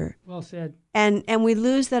another. Well said. And we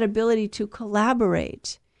lose that ability to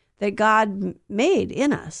collaborate that God made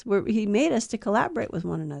in us, where He made us to collaborate with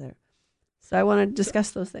one another. So I want to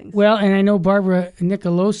discuss those things. Well, and I know Barbara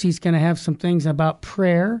Nicolosi is going to have some things about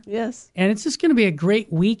prayer. Yes. And it's just going to be a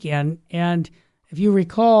great weekend. And if you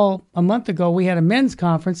recall, a month ago, we had a men's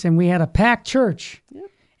conference and we had a packed church. Yep.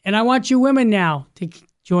 And I want you women now to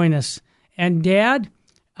join us. And Dad,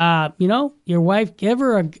 your wife, give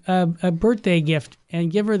her a birthday gift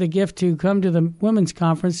and give her the gift to come to the women's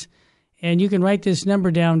conference. And you can write this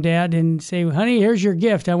number down, Dad, and say, honey, here's your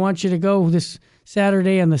gift. I want you to go this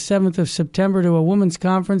Saturday on the 7th of September to a women's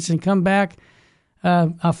conference and come back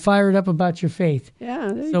fired up about your faith.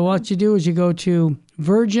 Yeah. So what you do is you go to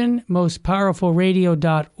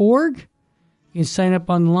virginmostpowerfulradio.org. You can sign up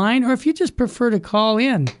online, or if you just prefer to call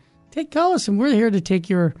in, call us, and we're here to take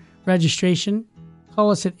your registration. Call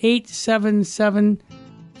us at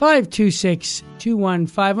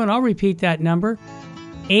 877-526-2151. I'll repeat that number,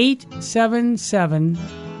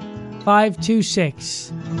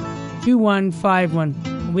 877-526-2151.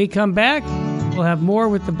 When we come back, we'll have more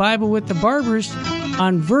with the Bible with the Barbers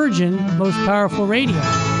on Virgin Most Powerful Radio.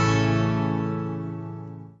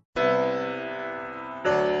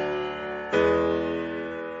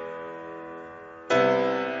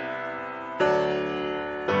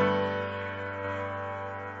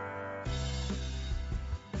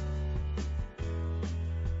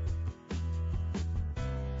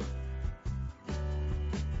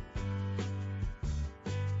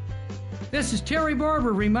 This is Terry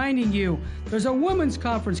Barber reminding you there's a women's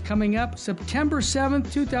conference coming up September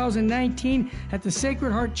 7th, 2019 at the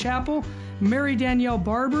Sacred Heart Chapel. Mary Danielle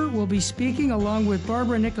Barber will be speaking along with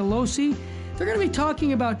Barbara Nicolosi. They're going to be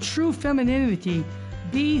talking about true femininity,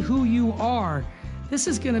 be who you are. This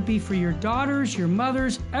is going to be for your daughters, your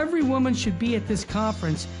mothers. Every woman should be at this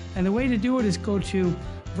conference. And the way to do it is go to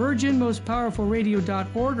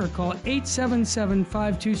virginmostpowerfulradio.org or call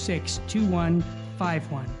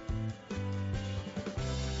 877-526-2151.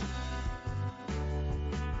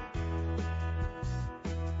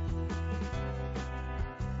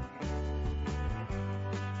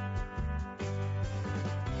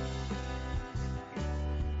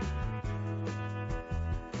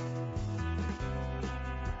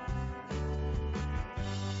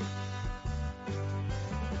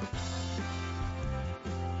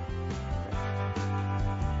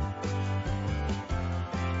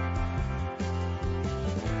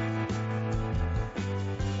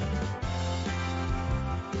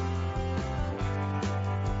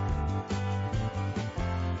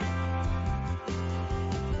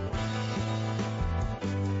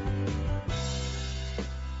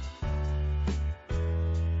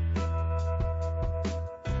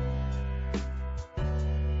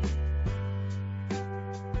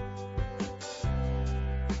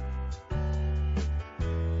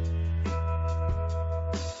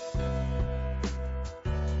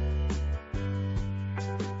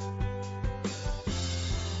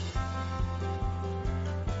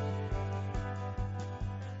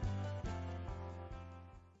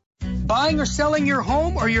 Buying or selling your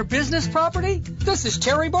home or your business property? This is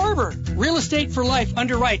Terry Barber. Real Estate for Life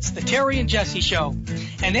underwrites the Terry and Jesse Show.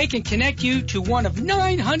 And they can connect you to one of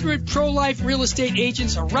 900 pro-life real estate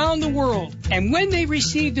agents around the world. And when they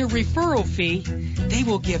receive their referral fee, they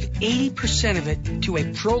will give 80% of it to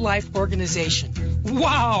a pro-life organization.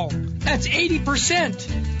 Wow! That's 80%!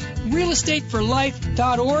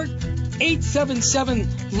 realestateforlife.org,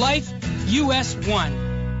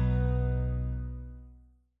 877-LIFE-US1.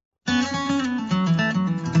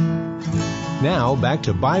 Now back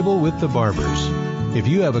to Bible with the Barbers. If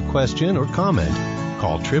you have a question or comment,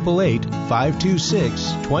 call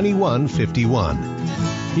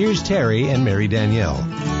 888-526-2151. Here's Terry and Mary Danielle.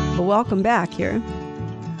 Well, welcome back here.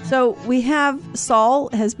 So we have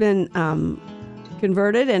Saul has been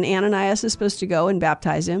converted, and Ananias is supposed to go and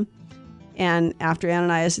baptize him. And after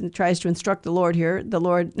Ananias tries to instruct the Lord here, the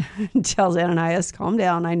Lord tells Ananias, calm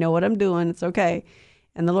down, I know what I'm doing, it's okay.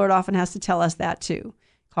 And the Lord often has to tell us that too.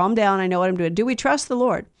 Calm down, I know what I'm doing. Do we trust the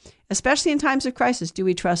Lord? Especially in times of crisis, do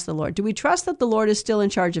we trust the Lord? Do we trust that the Lord is still in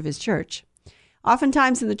charge of his church?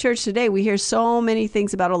 Oftentimes in the church today, we hear so many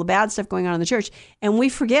things about all the bad stuff going on in the church, and we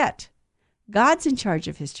forget God's in charge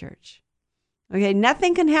of his church. Okay,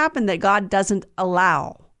 nothing can happen that God doesn't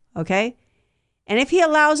allow, okay? And if he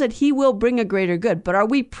allows it, he will bring a greater good. But are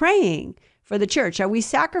we praying for the church? Are we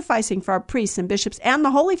sacrificing for our priests and bishops and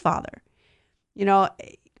the Holy Father? You know,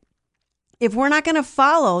 if we're not going to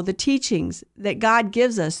follow the teachings that God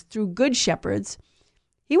gives us through good shepherds,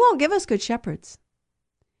 he won't give us good shepherds.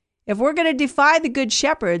 If we're going to defy the good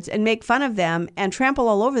shepherds and make fun of them and trample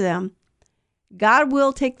all over them, God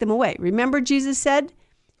will take them away. Remember, Jesus said,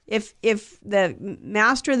 if the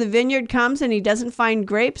master of the vineyard comes and he doesn't find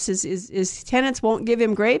grapes, his tenants won't give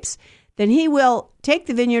him grapes, then he will take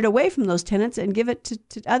the vineyard away from those tenants and give it to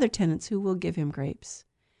other tenants who will give him grapes.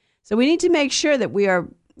 So we need to make sure that we are,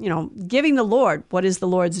 giving the Lord what is the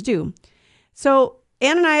Lord's due. So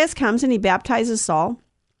Ananias comes and he baptizes Saul.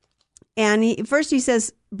 And first he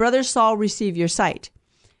says, Brother Saul, receive your sight.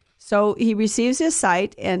 So he receives his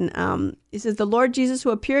sight, and he says, the Lord Jesus, who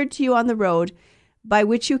appeared to you on the road by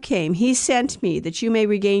which you came, he sent me that you may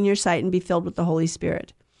regain your sight and be filled with the Holy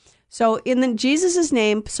Spirit. So in Jesus'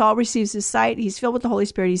 name, Saul receives his sight. He's filled with the Holy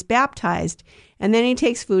Spirit. He's baptized, and then he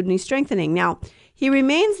takes food and he's strengthening. Now, he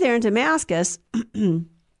remains there in Damascus,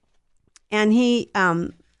 and he's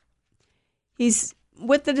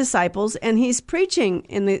with the disciples, and he's preaching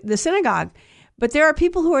in the synagogue. But there are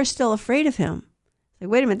people who are still afraid of him. Like,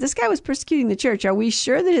 wait a minute, this guy was persecuting the church. Are we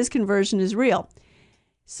sure that his conversion is real?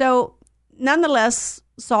 So, nonetheless,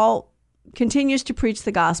 Saul continues to preach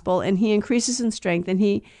the gospel, and he increases in strength, and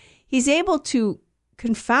he's able to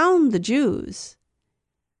confound the Jews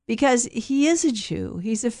because he is a Jew.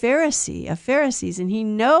 He's a Pharisee of Pharisees, and he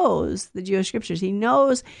knows the Jewish scriptures. He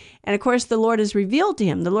knows, and of course, the Lord has revealed to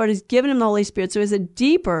him. The Lord has given him the Holy Spirit, so he has a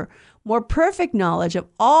deeper, more perfect knowledge of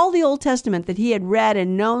all the Old Testament that he had read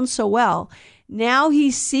and known so well. Now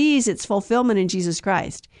he sees its fulfillment in Jesus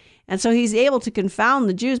Christ. And so he's able to confound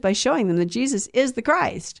the Jews by showing them that Jesus is the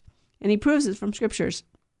Christ. And he proves it from scriptures.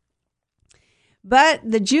 But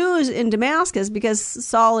the Jews in Damascus, because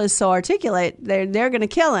Saul is so articulate, they're going to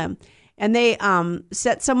kill him. And they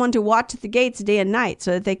set someone to watch at the gates day and night so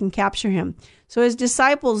that they can capture him. So his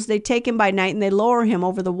disciples, they take him by night and they lower him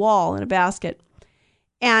over the wall in a basket.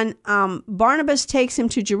 And Barnabas takes him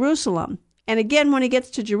to Jerusalem. And again, when he gets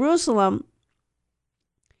to Jerusalem,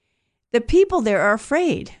 the people there are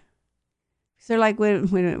afraid. They're like, we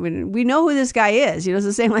know who this guy is. It's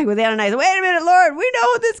the same like with Ananias. Wait a minute, Lord, we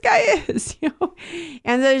know who this guy is.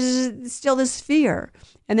 And there's still this fear.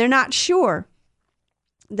 And they're not sure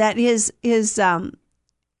that his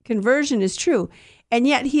conversion is true. And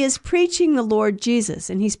yet he is preaching the Lord Jesus.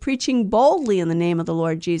 And he's preaching boldly in the name of the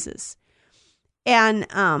Lord Jesus. And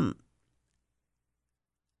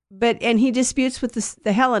he disputes with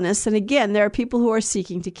the Hellenists, and again, there are people who are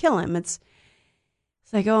seeking to kill him. It's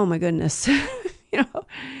like, oh my goodness,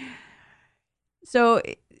 So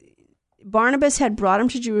Barnabas had brought him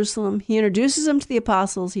to Jerusalem. He introduces him to the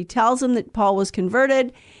apostles. He tells them that Paul was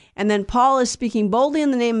converted, and then Paul is speaking boldly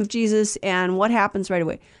in the name of Jesus. And what happens right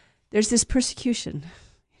away? There's this persecution.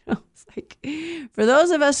 It's like, for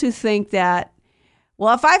those of us who think that,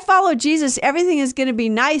 well, if I follow Jesus, everything is going to be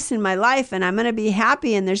nice in my life, and I'm going to be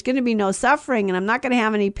happy, and there's going to be no suffering, and I'm not going to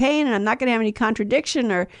have any pain, and I'm not going to have any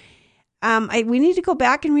contradiction. Or we need to go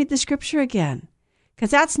back and read the scripture again,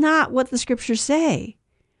 because that's not what the scriptures say.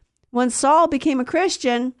 When Saul became a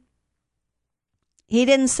Christian, he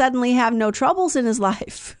didn't suddenly have no troubles in his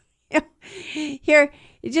life. Here,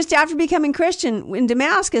 just after becoming Christian in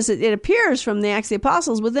Damascus, it appears from the Acts of the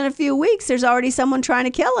Apostles, within a few weeks, there's already someone trying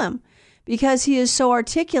to kill him. because he is so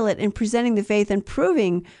articulate in presenting the faith and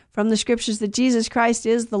proving from the scriptures that Jesus Christ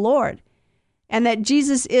is the Lord and that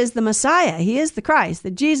Jesus is the Messiah. He is the Christ.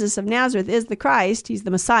 That Jesus of Nazareth is the Christ. He's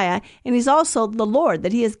the Messiah. And he's also the Lord,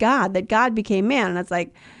 that he is God, that God became man. And it's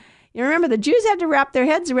like, you remember, the Jews had to wrap their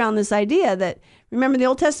heads around this idea that, remember, in the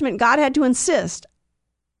Old Testament, God had to insist,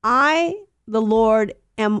 I, the Lord,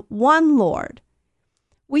 am one Lord.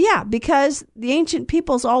 Well, yeah, because the ancient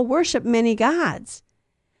peoples all worship many gods.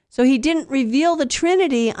 So he didn't reveal the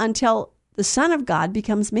Trinity until the Son of God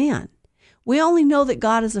becomes man. We only know that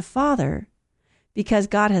God is a Father because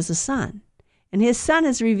God has a Son, and his Son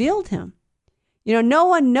has revealed him. You know, no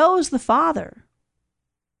one knows the Father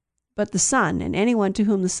but the Son, and anyone to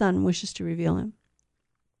whom the Son wishes to reveal him.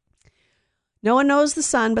 No one knows the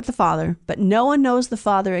Son but the Father, but no one knows the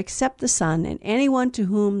Father except the Son, and anyone to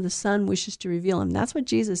whom the Son wishes to reveal him. That's what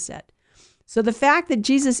Jesus said. So the fact that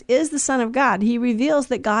Jesus is the Son of God, he reveals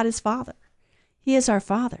that God is Father. He is our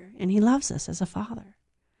Father, and he loves us as a Father.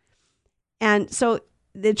 And so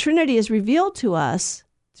the Trinity is revealed to us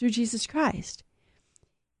through Jesus Christ.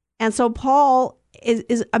 And so Paul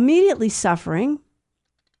is immediately suffering.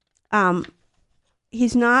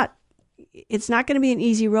 It's not going to be an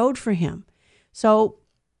easy road for him. So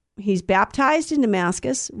he's baptized in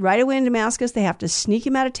Damascus. Right away in Damascus, they have to sneak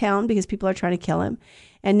him out of town because people are trying to kill him.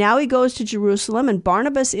 And now he goes to Jerusalem, and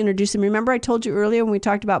Barnabas introduced him. Remember I told you earlier when we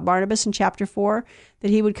talked about Barnabas in chapter 4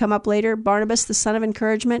 that he would come up later? Barnabas, the son of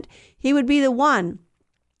encouragement. He would be the one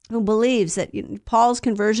who believes that Paul's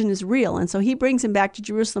conversion is real. And so he brings him back to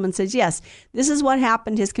Jerusalem and says, yes, this is what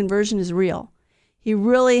happened. His conversion is real. He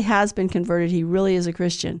really has been converted. He really is a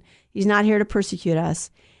Christian. He's not here to persecute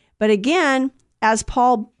us. But again, as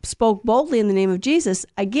Paul spoke boldly in the name of Jesus,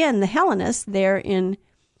 again, the Hellenists there in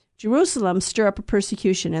Jerusalem stir up a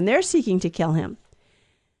persecution, and they're seeking to kill him.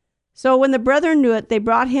 So when the brethren knew it, they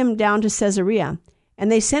brought him down to Caesarea,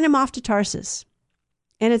 and they sent him off to Tarsus.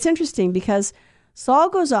 And it's interesting because Saul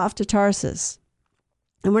goes off to Tarsus,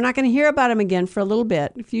 and we're not going to hear about him again for a little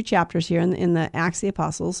bit, a few chapters here in the Acts of the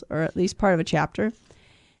Apostles, or at least part of a chapter.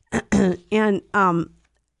 And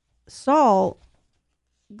Saul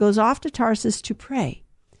goes off to Tarsus to pray.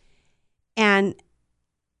 And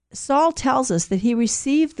Saul tells us that he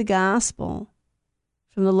received the gospel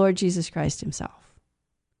from the Lord Jesus Christ himself.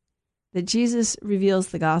 That Jesus reveals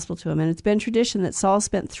the gospel to him. And it's been tradition that Saul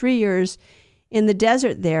spent 3 years in the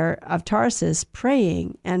desert there of Tarsus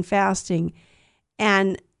praying and fasting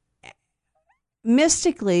and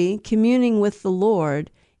mystically communing with the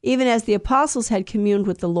Lord, even as the apostles had communed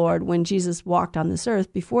with the Lord when Jesus walked on this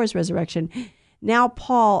earth before his resurrection. Now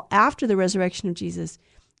Paul, after the resurrection of Jesus,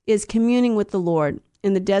 is communing with the Lord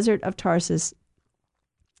in the desert of Tarsus,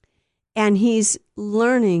 and he's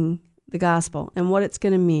learning the gospel and what it's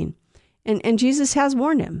going to mean. And Jesus has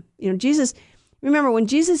warned him. You know, Jesus, remember, when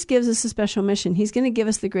Jesus gives us a special mission, he's going to give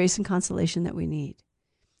us the grace and consolation that we need.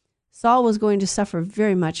 Saul was going to suffer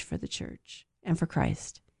very much for the church and for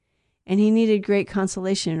Christ, and he needed great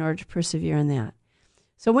consolation in order to persevere in that.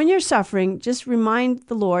 So when you're suffering, just remind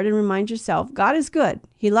the Lord and remind yourself, God is good.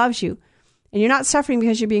 He loves you. And you're not suffering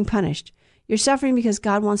because you're being punished. You're suffering because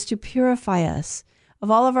God wants to purify us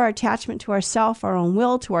of all of our attachment to ourself, our own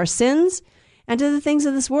will, to our sins, and to the things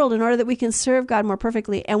of this world in order that we can serve God more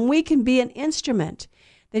perfectly. And we can be an instrument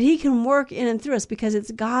that he can work in and through us because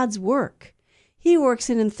it's God's work. He works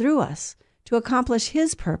in and through us to accomplish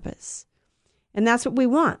his purpose. And that's what we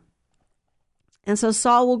want. And so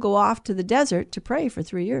Saul will go off to the desert to pray for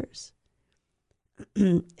 3 years.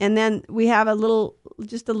 And then we have a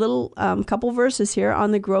couple verses here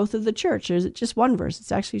on the growth of the church. There's just one verse.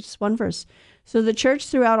 It's actually just one verse. So the church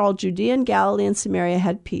throughout all Judea and Galilee and Samaria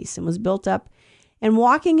had peace and was built up. And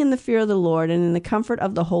walking in the fear of the Lord and in the comfort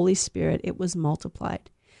of the Holy Spirit, it was multiplied.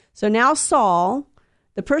 So now Saul,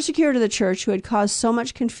 the persecutor of the church who had caused so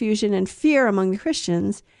much confusion and fear among the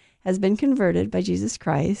Christians, has been converted by Jesus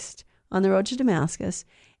Christ on the road to Damascus.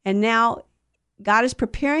 And now God is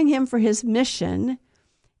preparing him for his mission.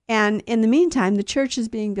 And in the meantime, the church is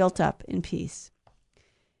being built up in peace.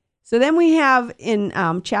 So then we have in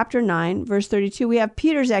chapter 9, verse 32, we have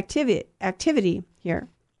Peter's activity here.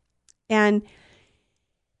 And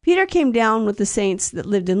Peter came down with the saints that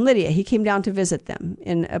lived in Lydia. He came down to visit them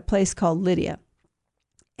in a place called Lydia.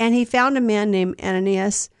 And he found a man named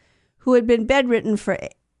Ananias who had been bedridden for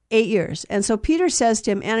 8 years. And so Peter says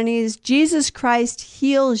to him, Ananias, Jesus Christ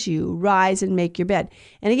heals you. Rise and make your bed.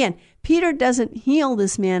 And again, Peter doesn't heal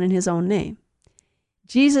this man in his own name.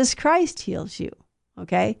 Jesus Christ heals you.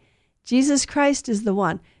 Okay? Jesus Christ is the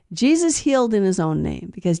one. Jesus healed in his own name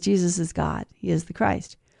because Jesus is God. He is the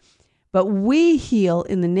Christ. but we heal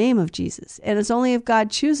in the name of Jesus. And it's only if God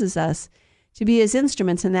chooses us to be his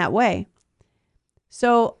instruments in that way.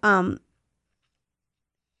 So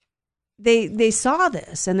they saw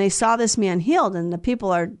this, and they saw this man healed, and the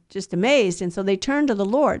people are just amazed, and so they turned to the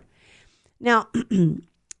Lord. Now,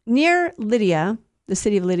 near Lydia, the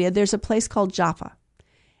city of Lydia, there's a place called Joppa.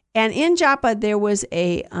 And in Joppa, there was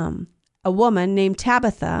a woman named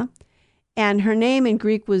Tabitha, and her name in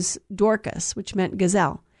Greek was Dorcas, which meant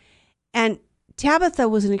gazelle. And Tabitha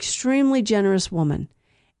was an extremely generous woman,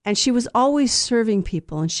 and she was always serving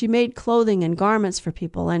people, and she made clothing and garments for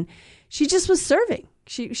people, and she just was serving.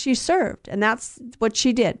 She served, and that's what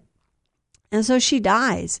she did. And so she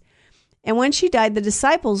dies. And when she died, the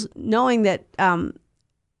disciples, knowing that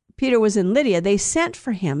Peter was in Lydia, they sent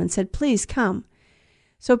for him and said, please come.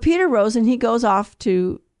 So Peter rose, and he goes off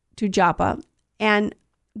to Joppa, and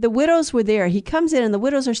the widows were there. He comes in, and the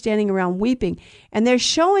widows are standing around weeping, and they're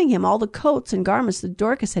showing him all the coats and garments that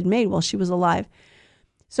Dorcas had made while she was alive.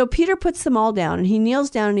 So Peter puts them all down, and he kneels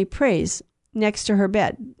down, and he prays next to her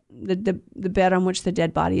bed, the bed on which the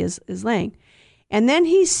dead body is laying. And then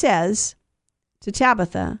he says to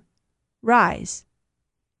Tabitha, rise.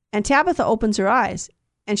 And Tabitha opens her eyes,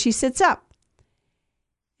 and she sits up.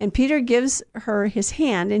 And Peter gives her his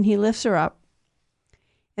hand, and he lifts her up.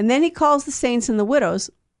 And then he calls the saints and the widows,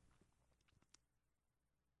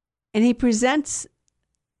 and he presents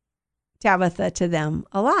Tabitha to them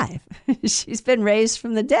alive. She's been raised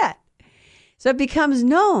from the dead. So it becomes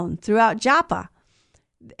known throughout Joppa,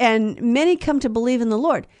 and many come to believe in the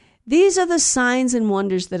Lord. These are the signs and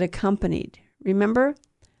wonders that accompanied. Remember?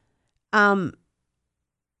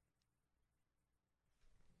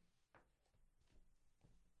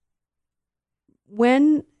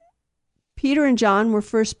 When Peter and John were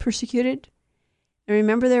first persecuted, and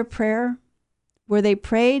remember their prayer, where they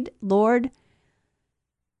prayed, Lord,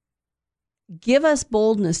 give us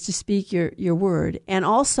boldness to speak your word, and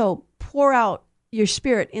also pour out your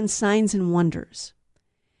Spirit in signs and wonders.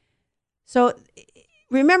 So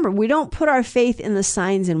remember, we don't put our faith in the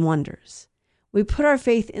signs and wonders. We put our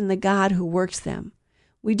faith in the God who works them.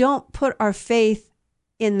 We don't put our faith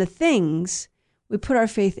in the things. We put our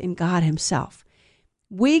faith in God himself.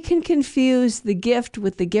 We can confuse the gift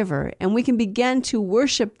with the giver, and we can begin to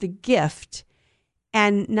worship the gift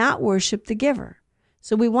and not worship the giver.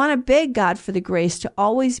 So we want to beg God for the grace to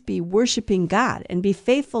always be worshiping God and be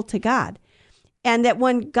faithful to God. And that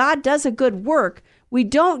when God does a good work, we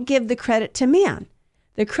don't give the credit to man.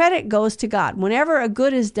 The credit goes to God. Whenever a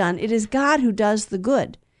good is done, it is God who does the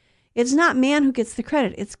good. It's not man who gets the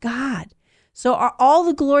credit. It's God. So all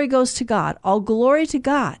the glory goes to God. All glory to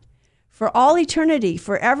God for all eternity,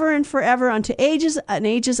 forever and forever, unto ages and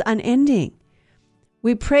ages unending.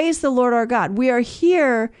 We praise the Lord our God. We are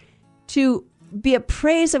here to be a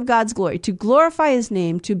praise of God's glory, to glorify his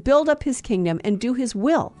name, to build up his kingdom, and do his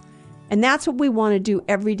will. And that's what we want to do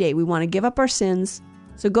every day. We want to give up our sins.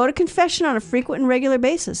 So go to confession on a frequent and regular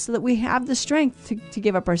basis so that we have the strength to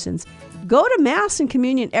give up our sins. Go to Mass and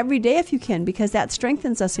communion every day if you can, because that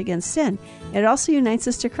strengthens us against sin. It also unites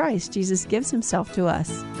us to Christ. Jesus gives himself to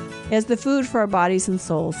us as the food for our bodies and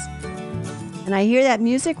souls. And I hear that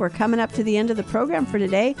music. We're coming up to the end of the program for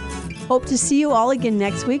today. Hope to see you all again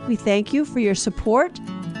next week. We thank you for your support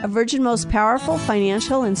of Virgin Most Powerful,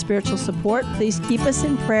 financial and spiritual support. Please keep us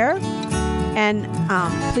in prayer. And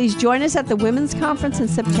please join us at the Women's Conference in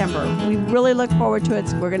September. We really look forward to it.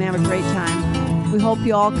 We're going to have a great time. We hope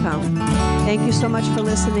you all come. Thank you so much for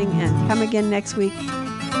listening, and come again next week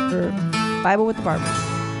for Bible with the Barbers.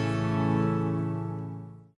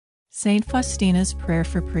 Saint Faustina's Prayer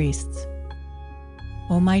for Priests.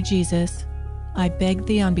 O my Jesus, I beg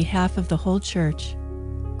thee on behalf of the whole Church,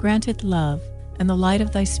 grant it love and the light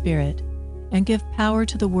of thy Spirit, and give power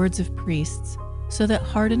to the words of priests, so that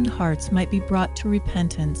hardened hearts might be brought to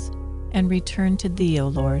repentance and return to thee, O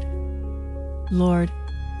Lord. Lord,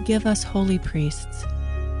 give us holy priests.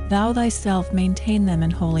 Thou thyself maintain them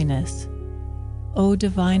in holiness. O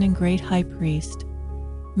divine and great High Priest,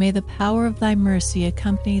 may the power of thy mercy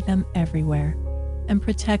accompany them everywhere, and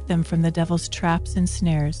protect them from the devil's traps and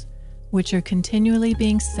snares, which are continually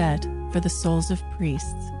being set for the souls of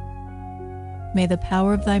priests. May the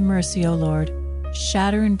power of thy mercy, O Lord,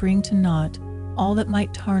 shatter and bring to naught all that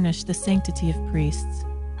might tarnish the sanctity of priests.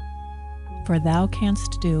 For thou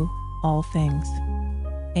canst do all things.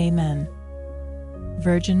 Amen.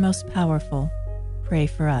 Virgin most powerful, pray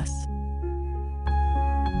for us.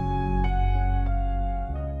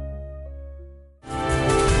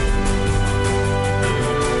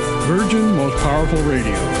 Virgin Most Powerful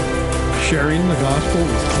Radio, sharing the gospel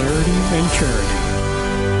with clarity and charity.